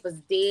new shapers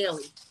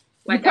daily.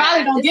 Like you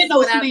probably don't get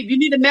no sleep. You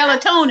need a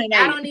melatonin.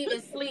 I don't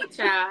even sleep,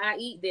 child. I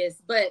eat this.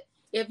 But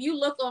if you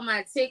look on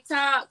my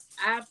TikTok,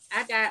 I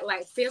got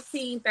like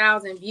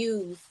 15,000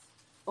 views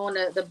on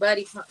the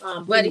buddy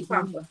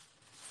pumper.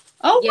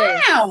 Oh,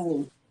 yes.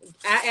 Wow.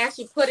 I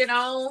actually put it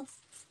on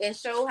and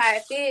show how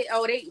it fit.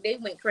 Oh, they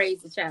went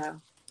crazy,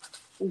 child.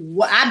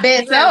 Well, I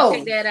bet so.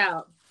 Check that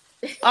out.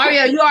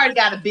 Ariel, you already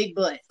got a big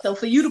butt. So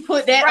for you to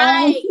put that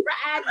on. Right,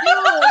 I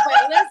do.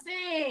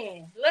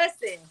 But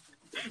listen.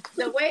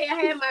 The way I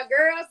had my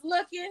girls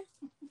looking.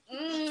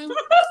 That's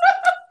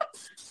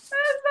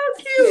so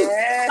cute.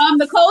 Yeah.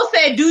 Nicole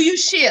said, do you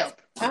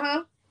ship?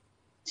 Uh-huh.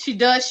 She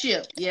does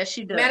ship. Yes,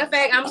 she does. Matter of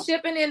fact, I'm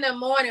shipping in the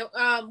morning.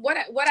 What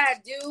I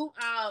do,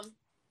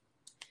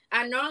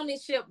 I normally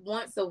ship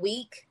once a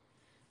week.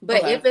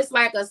 But if it's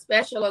like a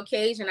special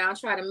occasion, I'll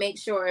try to make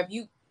sure if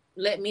you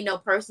let me know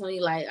personally,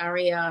 like,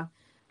 Aria,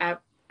 I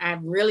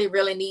really,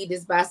 really need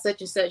this by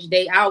such and such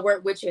date. I'll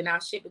work with you and I'll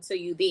ship it to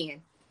you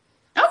then.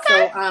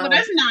 Okay. So, well,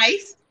 that's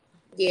nice.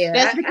 Yeah.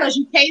 That's because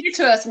you cater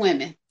to us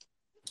women.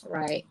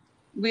 Right.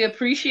 We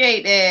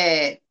appreciate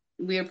that.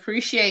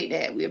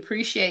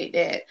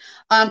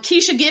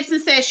 Keisha Gibson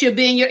says she'll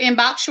be in your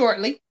inbox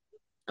shortly.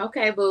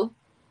 Okay, boo.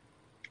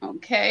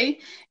 Okay.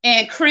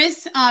 And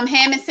Chris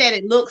Hammond said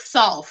it looks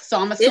soft. So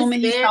I'm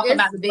assuming he's talking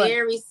about the butt.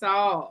 Very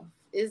soft.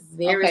 It's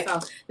very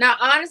soft. Now,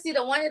 honestly,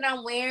 the one that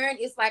I'm wearing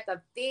is like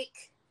a thick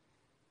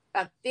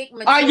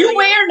material. Are you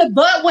wearing the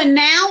butt one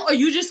now, or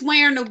you just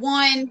wearing the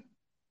one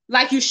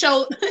like you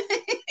showed?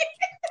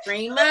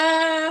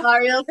 Freema.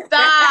 Ariel,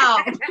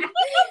 stop.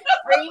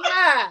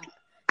 Freema.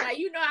 Now,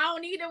 you know I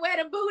don't need to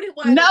wear the booty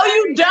one. No,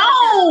 you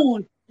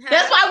don't.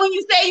 That's why when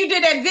you say you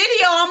did that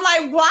video, I'm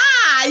like,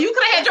 why? You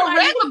could have had your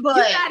regular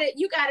butt.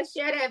 You gotta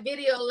share that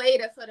video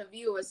later for the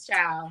viewers,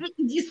 child.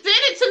 You send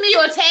it to me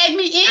or tag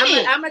me in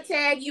it. I'm gonna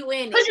tag you in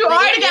it. Because you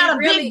already got a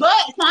big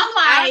butt. So I'm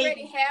like, I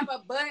already have a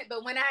butt,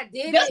 but when I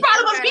did that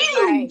probably was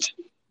huge.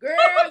 Like,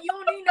 girl, you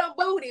don't need no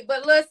booty.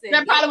 But listen,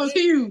 that probably was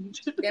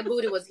huge. That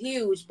booty was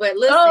huge. But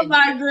listen. Oh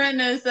my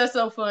goodness, that's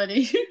so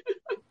funny.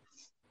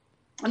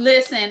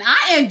 Listen,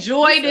 I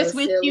enjoy this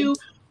with you.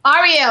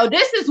 Ariel,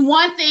 this is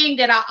one thing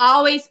that I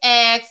always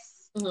ask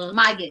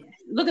my guests.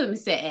 Look at me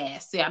say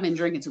ask. See, I've been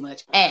drinking too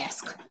much.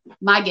 Ask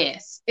my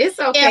guests. It's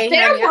okay.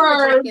 Honey,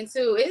 I'm drinking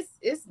too.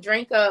 It's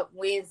drink up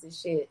wins and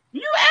shit.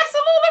 You're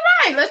absolutely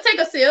right. Let's take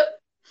a sip.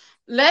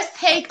 Let's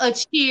take a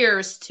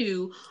cheers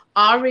to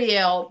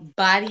Ariel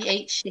Body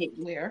 8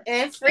 Shapewear.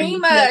 And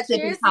Freema,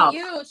 cheers to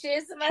you.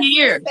 Cheers to my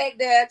sister back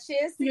there.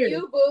 Cheers to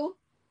you, boo.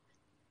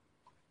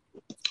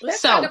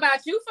 Let's talk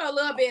about you for a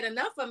little bit.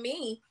 Enough of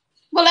me.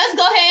 Well, let's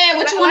go ahead.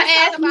 What you want to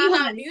ask me,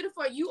 how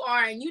beautiful you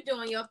are and you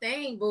doing your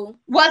thing, boo.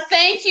 Well,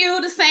 thank you.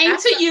 The same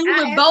to you.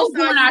 We're both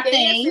doing our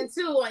thing.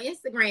 Too on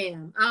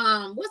Instagram.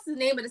 What's the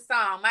name of the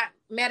song?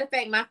 Matter of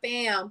fact, my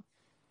fam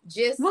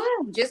just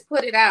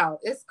put it out.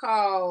 It's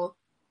called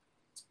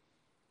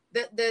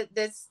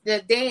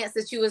the dance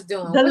that you was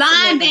doing. The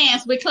line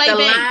dance with Clay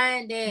Banks. The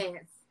line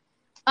dance.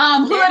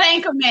 Hood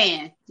Anchor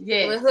Man.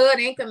 Yeah. With Hood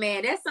Anchor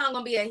Man. That song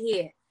gonna be a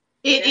hit.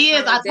 It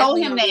is. I told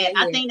him that.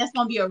 I think that's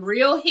gonna be a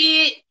real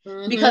hit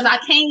because I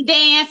can't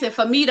dance, and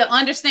for me to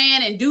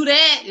understand and do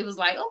that, it was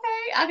like,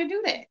 okay, I can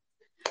do that.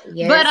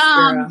 Yes, but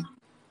girl.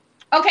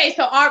 Okay,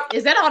 so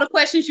is that all the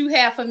questions you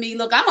have for me?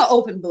 Look, I'm an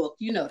open book.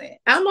 You know that.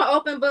 I'm an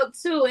open book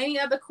too. Any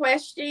other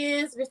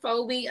questions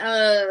before we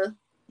ride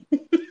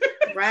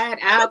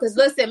out? Because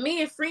listen,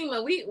 me and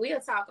Freema, we'll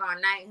talk all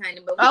night,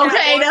 honey. But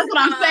okay, that's what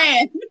I'm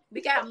saying.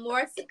 We got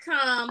more to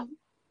come.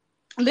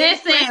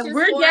 Listen,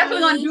 we're definitely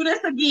gonna do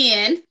this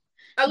again.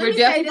 Let me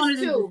say this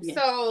too.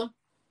 So,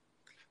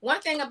 one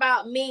thing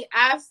about me,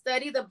 I've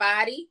studied the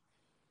body.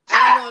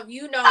 I don't know if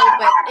you know,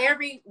 but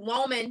every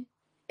woman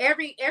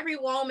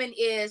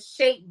is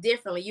shaped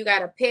differently. You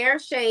got a pear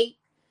shape,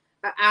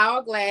 an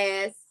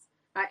hourglass,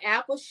 an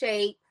apple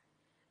shape,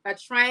 a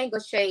triangle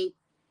shape,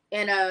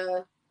 and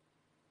a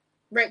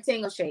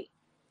rectangle shape.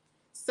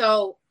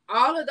 So,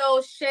 all of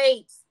those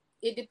shapes,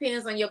 it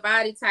depends on your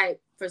body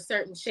type for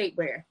certain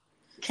shapewear.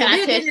 Can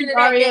I test you,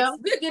 Ariel?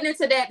 We'll get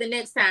into that the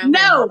next time.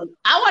 No,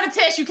 I want to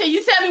test you. Can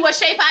you tell me what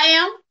shape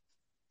I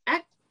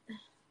am?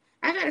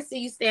 I gotta see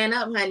you stand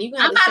up, honey.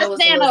 I'm about to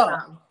stand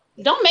up.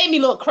 Don't make me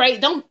look crazy.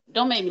 Don't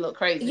make me look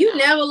crazy. You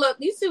never look.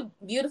 You too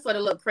beautiful to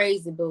look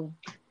crazy, boo.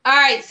 All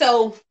right,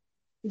 so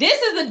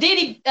this is a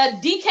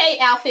DK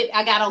outfit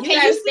I got on.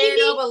 Can you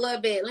stand over a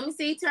little bit? Let me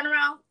see. Turn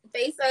around.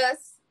 Face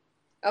us.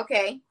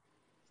 Okay.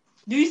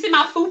 Do you see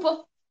my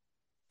fupa?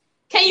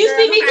 Can you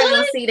see me good? I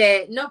don't see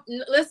that. No,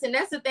 listen,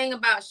 that's the thing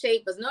about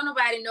shapers.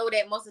 Nobody know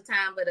that most of the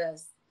time but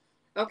us.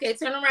 Okay,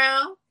 turn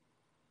around.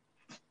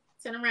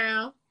 Turn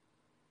around.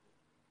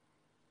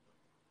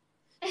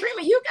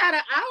 Freema, you got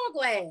an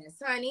hourglass,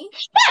 honey.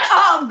 Shut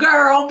up,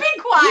 girl. Be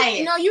quiet.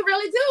 You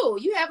really do.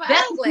 You have an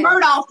hourglass. That's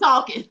Murdoch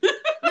talking.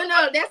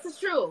 No, that's the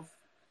truth.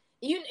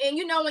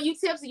 When you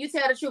tipsy, you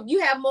tell the truth. You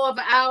have more of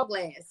an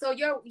hourglass. So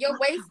your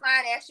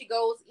waistline actually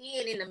goes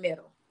in the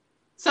middle.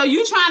 So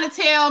you trying to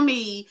tell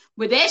me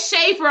with that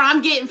shaper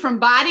I'm getting from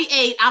Body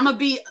 8, I'm going to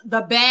be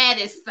the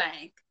baddest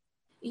thing?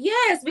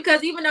 Yes,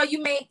 because even though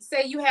you may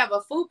say you have a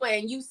fupa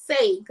and you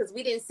say, because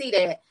we didn't see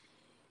that.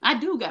 I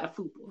do got a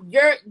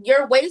fupa.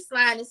 Your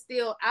waistline is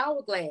still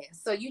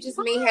hourglass. So you just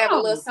may have a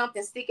little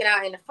something sticking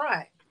out in the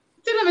front.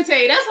 So let me tell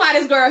you, that's why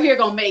this girl here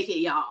going to make it,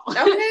 y'all.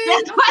 Okay,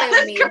 that's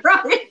why this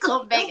girl here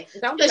going to make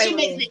it. Because she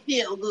makes me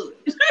feel good.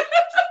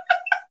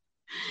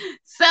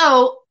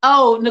 So,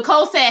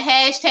 Nicole said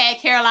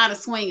 #Carolina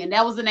Swinging.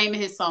 That was the name of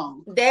his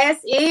song. That's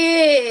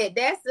it.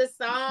 That's the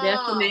song.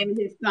 That's the name of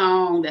his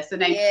song. That's the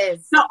name.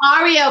 Yes. So,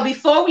 Ariel,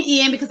 before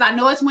we end, because I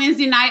know it's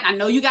Wednesday night, I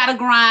know you got to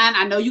grind,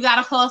 I know you got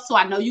to hustle,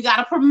 I know you got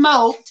to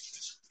promote.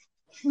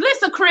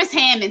 Listen to Chris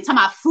Hammond talking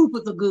about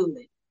fupas are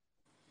good.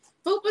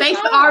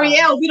 Thanks to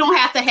Ariel, we don't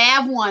have to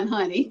have one,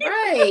 honey.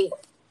 Right.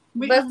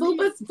 But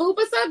fupas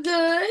are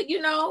good,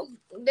 In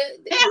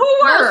who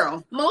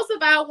world? Most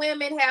of our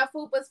women have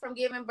fupas from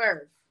giving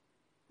birth.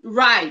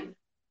 Right.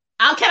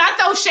 Can I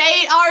throw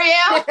shade,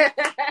 Ariel?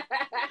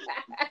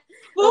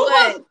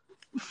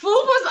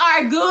 Fupas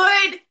are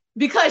good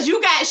because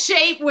you got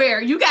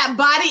shapewear. You got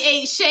Body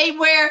 8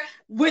 shapewear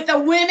with the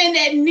women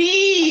that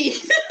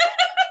need.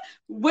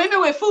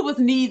 Women with fupas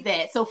need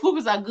that. So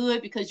fupas are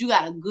good because you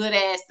got a good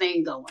ass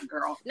thing going,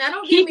 girl. Now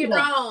don't get me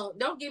wrong.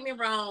 Don't get me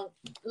wrong.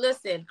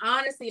 Listen,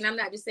 honestly, and I'm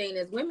not just saying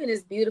this, women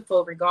is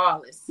beautiful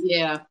regardless.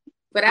 Yeah.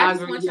 But I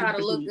just want y'all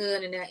to look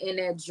good in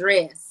that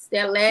dress,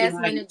 that last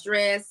minute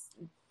dress,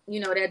 you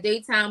know, that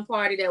daytime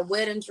party, that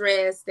wedding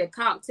dress, that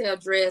cocktail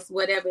dress,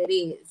 whatever it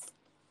is.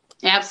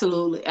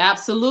 Absolutely.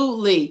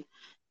 Absolutely.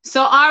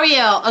 So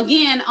Ariel,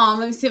 again,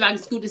 let me see if I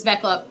can scoot this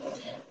back up.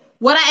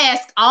 What I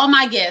ask all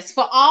my guests,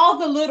 for all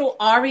the little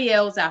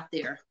Ariels out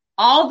there,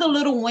 all the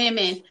little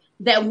women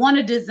that want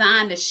to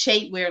design the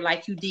shapewear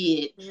like you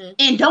did,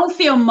 and don't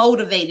feel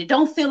motivated,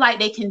 don't feel like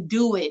they can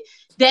do it,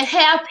 that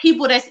have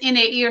people that's in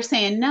their ear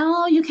saying,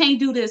 no, you can't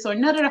do this, or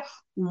no.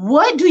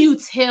 What do you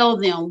tell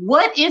them?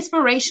 What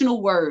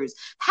inspirational words?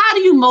 How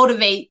do you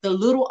motivate the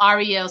little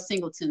Ariel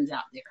Singletons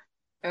out there?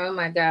 Oh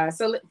my God.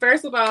 So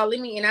first of all,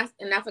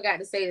 I forgot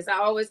to say this. I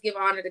always give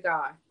honor to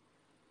God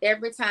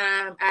every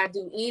time I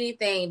do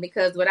anything,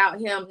 because without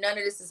him, none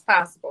of this is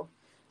possible.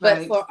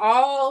 But for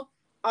all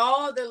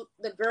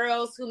the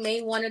girls who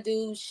may want to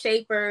do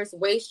shapers,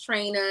 waist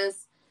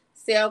trainers,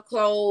 sell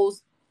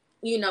clothes,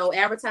 you know,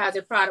 advertise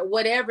their product,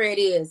 whatever it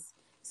is,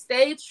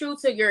 stay true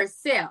to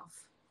yourself.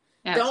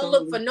 Absolutely. Don't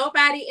look for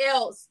nobody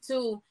else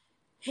to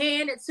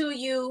hand it to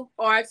you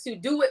or to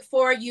do it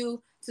for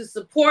you, to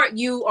support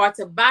you or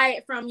to buy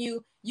it from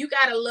you. You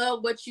got to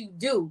love what you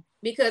do,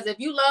 because if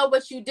you love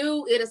what you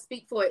do, it'll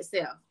speak for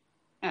itself.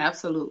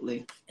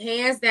 Absolutely.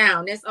 Hands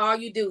down. That's all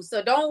you do.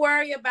 So don't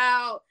worry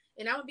about,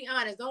 and I'm gonna be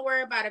honest, don't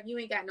worry about if you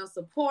ain't got no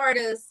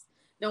supporters.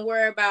 Don't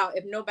worry about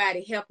if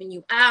nobody helping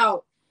you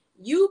out.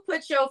 You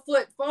put your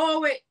foot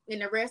forward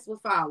and the rest will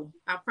follow.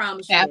 I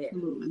promise you.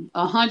 Absolutely.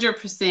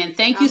 100%.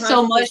 Thank you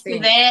so much for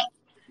that.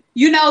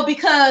 You know,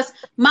 because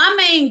my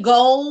main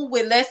goal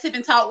with Let's Sip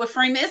and Talk with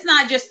Freema, it's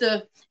not just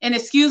and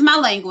excuse my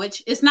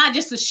language, it's not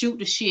just to shoot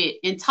the shit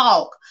and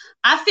talk.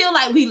 I feel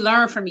like we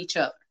learn from each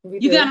other.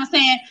 You get what I'm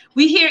saying?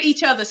 We hear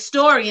each other's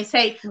story and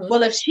say,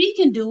 well, if she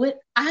can do it,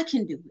 I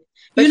can do it.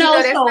 But you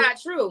know that's not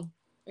true.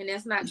 And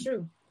that's not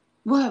true.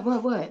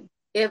 What?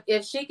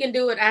 If she can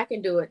do it, I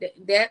can do it.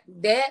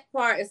 That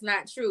part is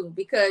not true,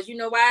 because you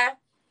know why?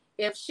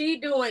 If she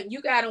doing,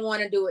 you gotta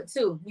want to do it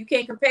too. You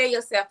can't compare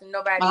yourself to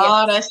nobody else.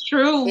 Oh, that's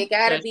true. It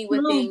gotta be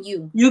within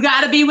you. You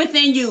gotta be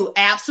within you.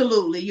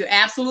 Absolutely. You're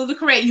absolutely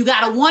correct. You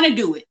gotta want to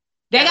do it.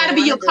 That gotta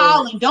be your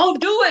calling. Don't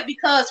do it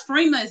because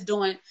Freema is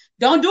doing.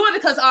 Don't do it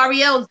because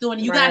Ariel is doing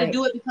it. You gotta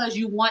do it because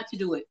you want to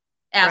do it.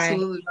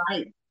 Absolutely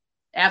right.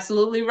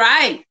 Absolutely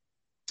right.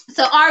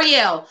 So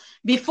Ariel,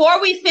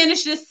 before we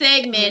finish this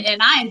segment,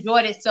 and I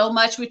enjoyed it so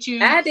much with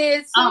you. I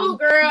did too,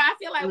 girl. I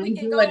feel like we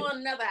can go on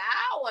another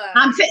hour.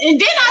 And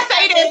then I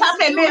say this, I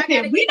said,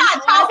 listen, we're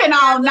not talking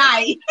all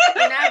night.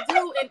 And I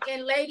do,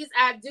 and ladies,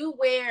 I do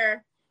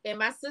wear, and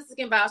my sister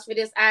can vouch for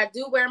this, I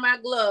do wear my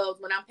gloves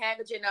when I'm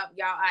packaging up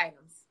y'all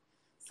items.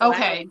 So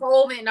okay.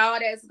 COVID and all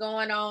that's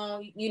going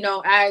on, you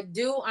know, I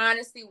do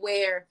honestly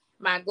wear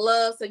my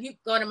gloves. So if you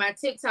go to my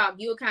TikTok,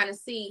 you'll kind of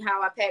see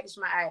how I package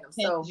my items.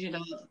 So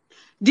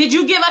did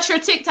you give us your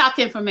TikTok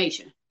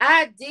information?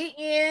 I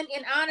didn't,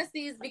 and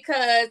honestly, it's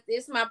because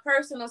it's my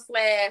personal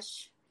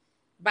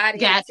 / body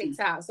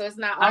TikTok. So it's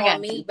not all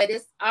me, but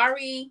it's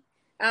Ari.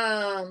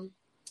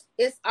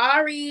 It's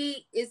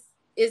Ari.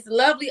 It's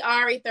lovely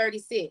Ari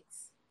 36.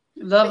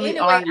 Lovely.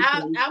 But anyway,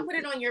 I'll put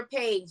it on your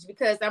page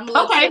because I'm a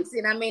little tipsy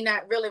and I may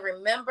not really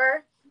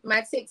remember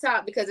my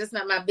TikTok because it's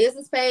not my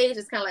business page.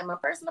 It's kind of like my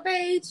personal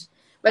page.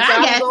 But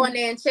y'all can go in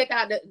there and check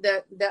out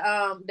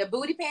the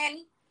booty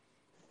panty.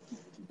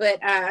 But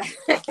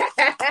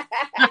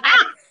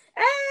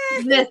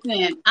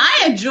listen,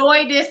 I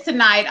enjoyed this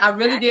tonight. I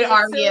really did,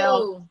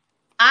 Ariel.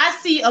 I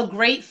see a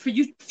great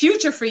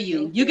future for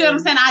you. You get what I'm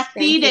saying? I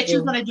see that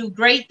you're going to do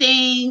great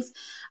things.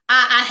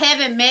 I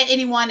haven't met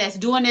anyone that's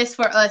doing this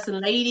for us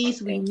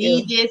ladies. We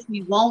need this.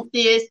 We want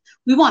this.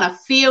 We want to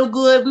feel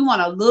good. We want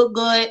to look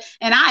good.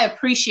 And I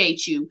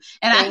appreciate you.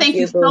 And I thank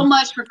you so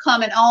much for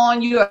coming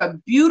on. You're a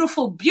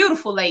beautiful,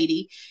 beautiful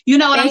lady. You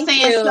know what I'm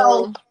saying?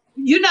 So,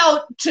 you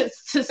know, to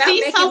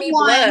see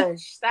someone.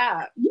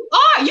 Stop. You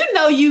are. You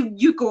know,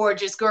 you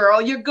gorgeous,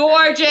 girl. You're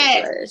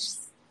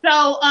gorgeous.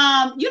 So,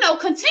 you know,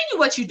 continue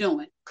what you're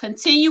doing.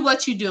 Continue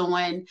what you're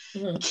doing.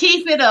 Mm-hmm.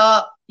 Keep it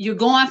up. You're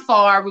going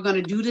far. We're going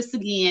to do this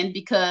again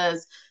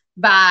because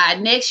by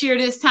next year,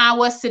 this time,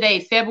 what's today?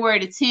 February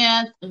the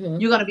 10th.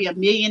 Mm-hmm. You're going to be a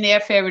millionaire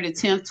February the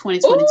 10th,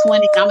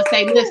 2020. I'm going to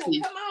say,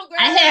 listen,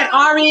 I had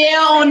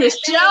Ariel on the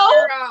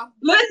show.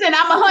 Listen,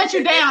 I'm going to hunt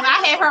you down.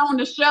 I had her on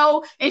the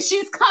show and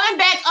she's coming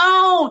back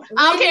on.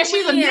 I don't care if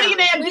she's a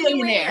millionaire,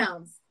 billionaire.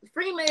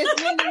 Freema is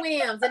Wendy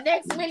Williams, the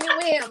next Wendy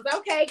Williams.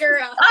 Okay,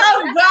 girl.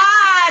 Oh, God.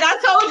 I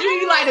told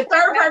you like the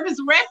third purpose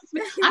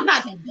recipe. I'm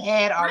not that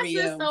bad, Ariel. My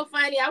sister's so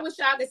funny. I wish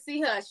y'all could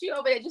see her. She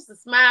over there just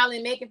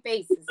smiling, making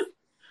faces.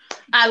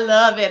 I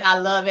love it. I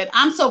love it.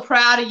 I'm so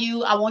proud of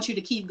you. I want you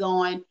to keep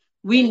going.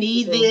 We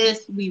need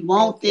this. We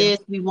want this.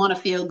 We want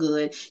to feel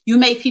good. You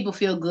make people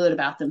feel good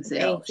about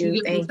themselves. Thank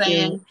you. Get what I'm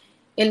saying?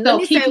 And let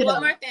me say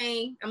one more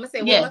thing. I'm going to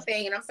say one more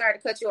thing, and I'm sorry to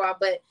cut you off,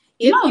 but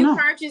if you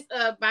purchase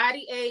a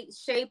Body Aid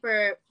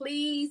shaper,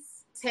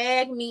 please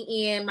tag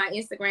me in my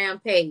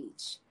Instagram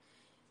page.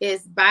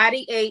 It's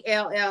Body Aid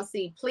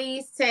LLC.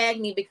 Please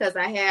tag me because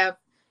I have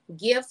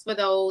gifts for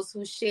those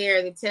who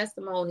share the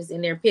testimonies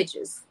in their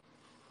pictures.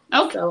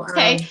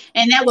 Okay. So,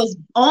 And that was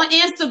on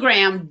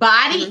Instagram,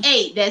 Body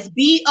 8. That's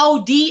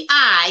BODI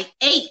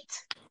 8.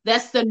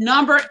 That's the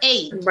number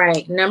 8.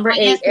 Right. Number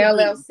 8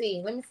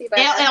 LLC. Let me see if I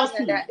got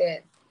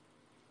that.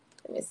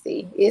 Let me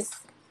see.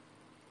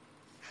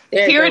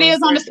 Here it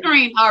is on the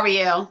screen,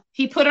 Ariel.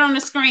 He put it on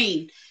the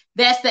screen.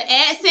 That's the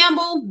ad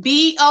symbol,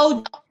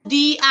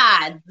 BODI,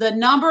 the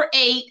number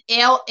 8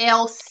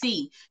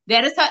 LLC.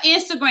 That is her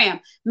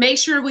Instagram. Make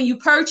sure when you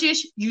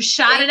purchase, you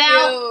shout it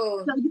out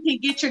so you can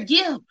get your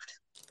gift.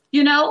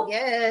 You know?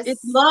 Yes.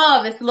 It's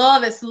love. It's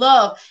love. It's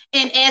love.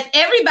 And as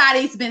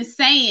everybody's been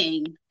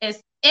saying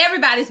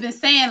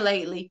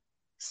lately,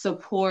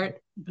 support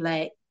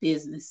Black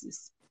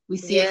businesses. We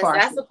see it for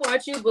ourselves. I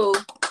support you, boo.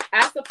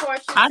 I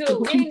support you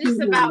too. It ain't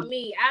just about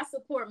me. I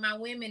support my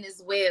women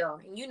as well.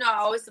 And you know I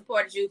always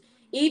supported you.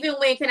 Even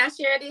when, can I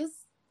share this?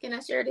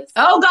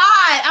 Oh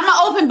God, I'm an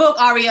open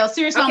book, Ariel.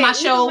 Seriously, on my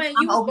show.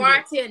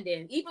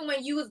 Even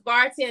when you was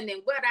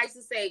bartending, what I used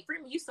to say,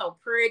 Freema, you so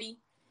pretty.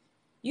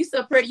 You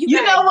so pretty.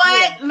 You know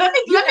what? Let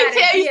me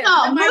tell you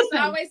something. Listen.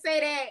 Always say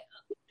that.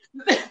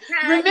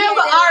 Remember,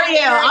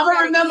 Ariel, I'm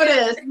gonna remember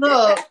this.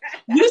 Look,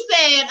 you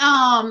said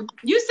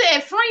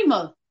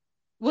Freema,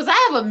 was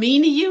I ever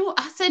mean to you?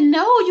 I said,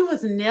 no, you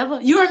was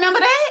never. You remember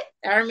that?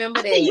 I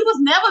remember that. You was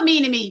never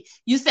mean to me.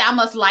 You said, I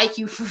must like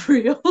you for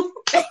real. I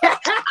said,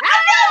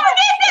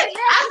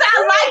 I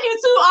like you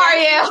too,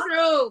 Ariel. That's the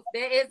truth.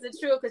 That is the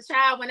truth. Because,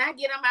 child, when I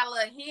get on my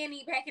little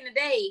Henny back in the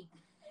day,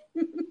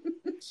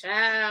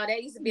 child,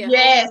 that used to be a whole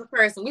other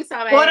person. We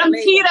talking about them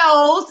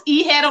Tito's.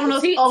 He had on the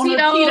Tito's.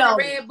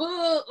 Red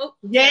Bull. Oh,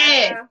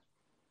 yeah. Child.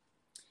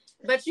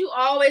 But you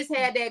always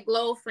had that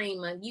glow,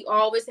 Freema. You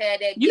always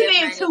had that. You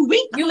did too.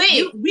 We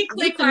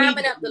clicked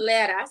climbing up the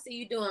ladder. I see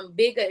you doing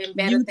bigger and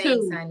better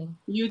things, honey.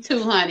 You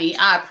too, honey.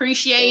 I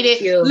appreciate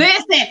it.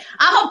 Listen,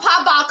 I'm a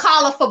pop out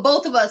collar for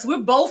both of us. We're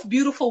both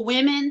beautiful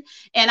women,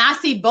 and I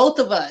see both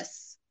of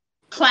us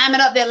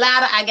climbing up that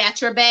ladder. I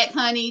got your back,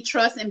 honey.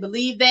 Trust and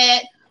believe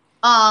that.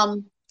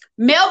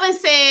 Melvin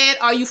said,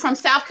 "Are you from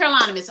South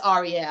Carolina, Miss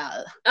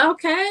Ariel?"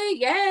 Okay.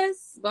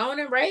 Yes. Born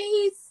and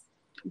raised.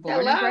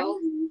 Born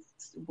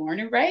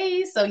and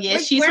raised. So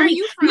yes, she's from. Where are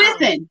you from?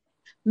 Listen,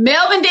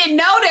 Melvin didn't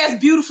know there's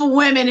beautiful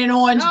women in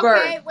Orangeburg.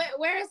 Okay,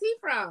 where is he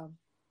from?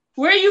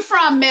 Where are you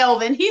from,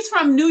 Melvin? He's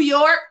from New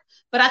York,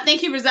 but I think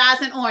he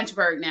resides in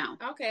Orangeburg now.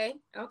 Okay.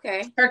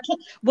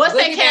 What's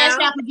that cash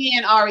app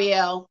again,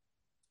 Ariel?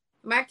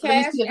 My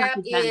cash app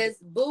is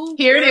Boo.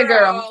 Here it is,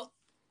 girl.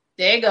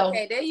 There you go.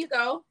 Okay, there you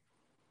go.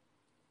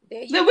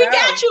 We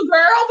got you,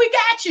 girl. We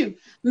got you.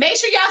 Make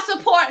sure y'all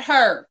support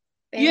her.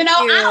 Thank you. I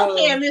don't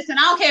care. Listen,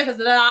 I don't care if it's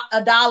 $1. I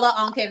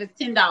don't care if it's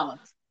 $10.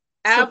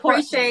 I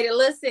appreciate it.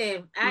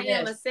 Listen, I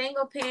am a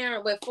single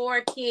parent with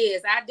 4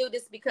 kids. I do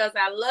this because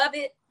I love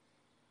it.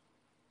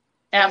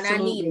 Absolutely.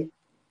 And I need it.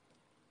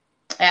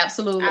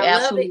 Absolutely.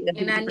 I love it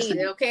and I need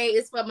it. Okay.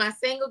 It's for my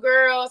single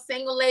girls,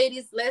 single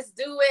ladies. Let's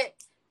do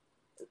it.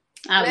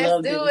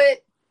 Let's do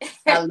it.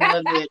 I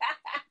love it.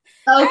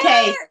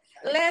 Okay.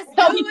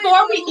 So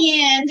before we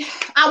end,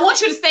 I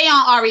want you to stay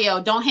on, Ariel.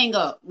 Don't hang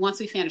up once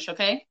we finish,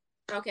 okay?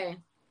 Okay.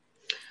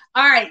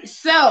 All right.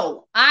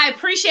 So I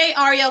appreciate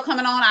Ariel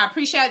coming on. I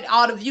appreciate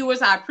all the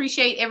viewers. I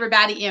appreciate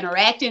everybody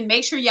interacting.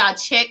 Make sure y'all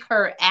check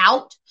her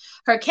out.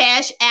 Her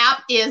cash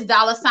app is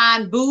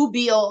 $Boo,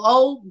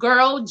 BOO,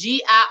 girl,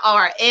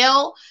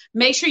 GIRL.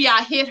 Make sure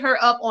y'all hit her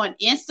up on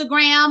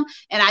Instagram.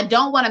 And I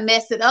don't want to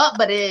mess it up,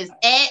 but it is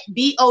at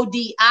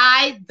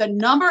BODI, the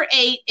number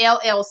 8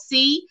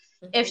 LLC.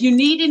 If you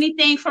need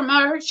anything from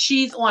her,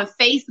 she's on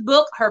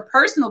Facebook, her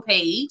personal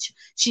page.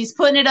 She's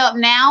putting it up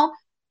now.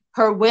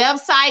 Her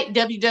website,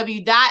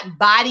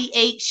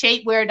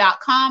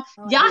 www.body8shapewear.com.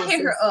 Y'all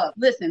hit her up.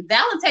 Listen,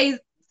 Valentine's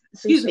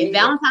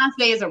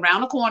Day is around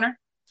the corner.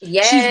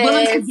 Yes. She's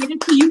willing to get it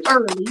to you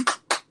early.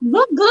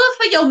 Look good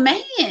for your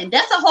man.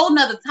 That's a whole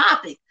nother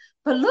topic.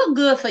 But look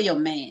good for your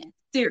man.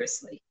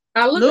 Seriously.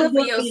 Look good for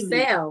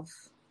yourself.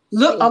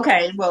 Look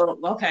good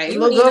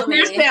for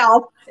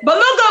yourself. But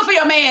look good for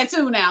your man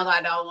too now.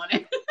 I don't want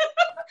it.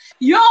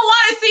 You don't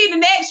want to see the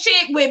next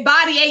chick with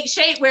Body 8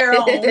 shapewear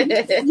on. You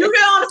get what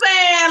I'm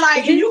saying?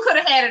 Like, you could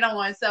have had it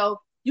on.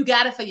 So you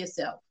got it for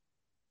yourself.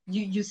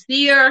 You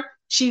see her.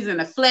 She's in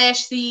the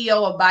flesh,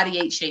 CEO of Body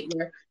 8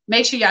 shapewear.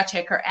 Make sure y'all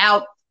check her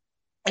out.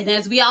 And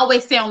as we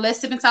always say on Let's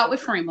Sip and Talk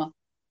with Freema,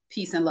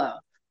 peace and love.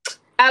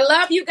 I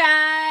love you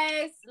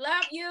guys.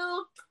 Love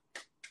you.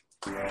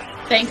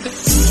 Thanks.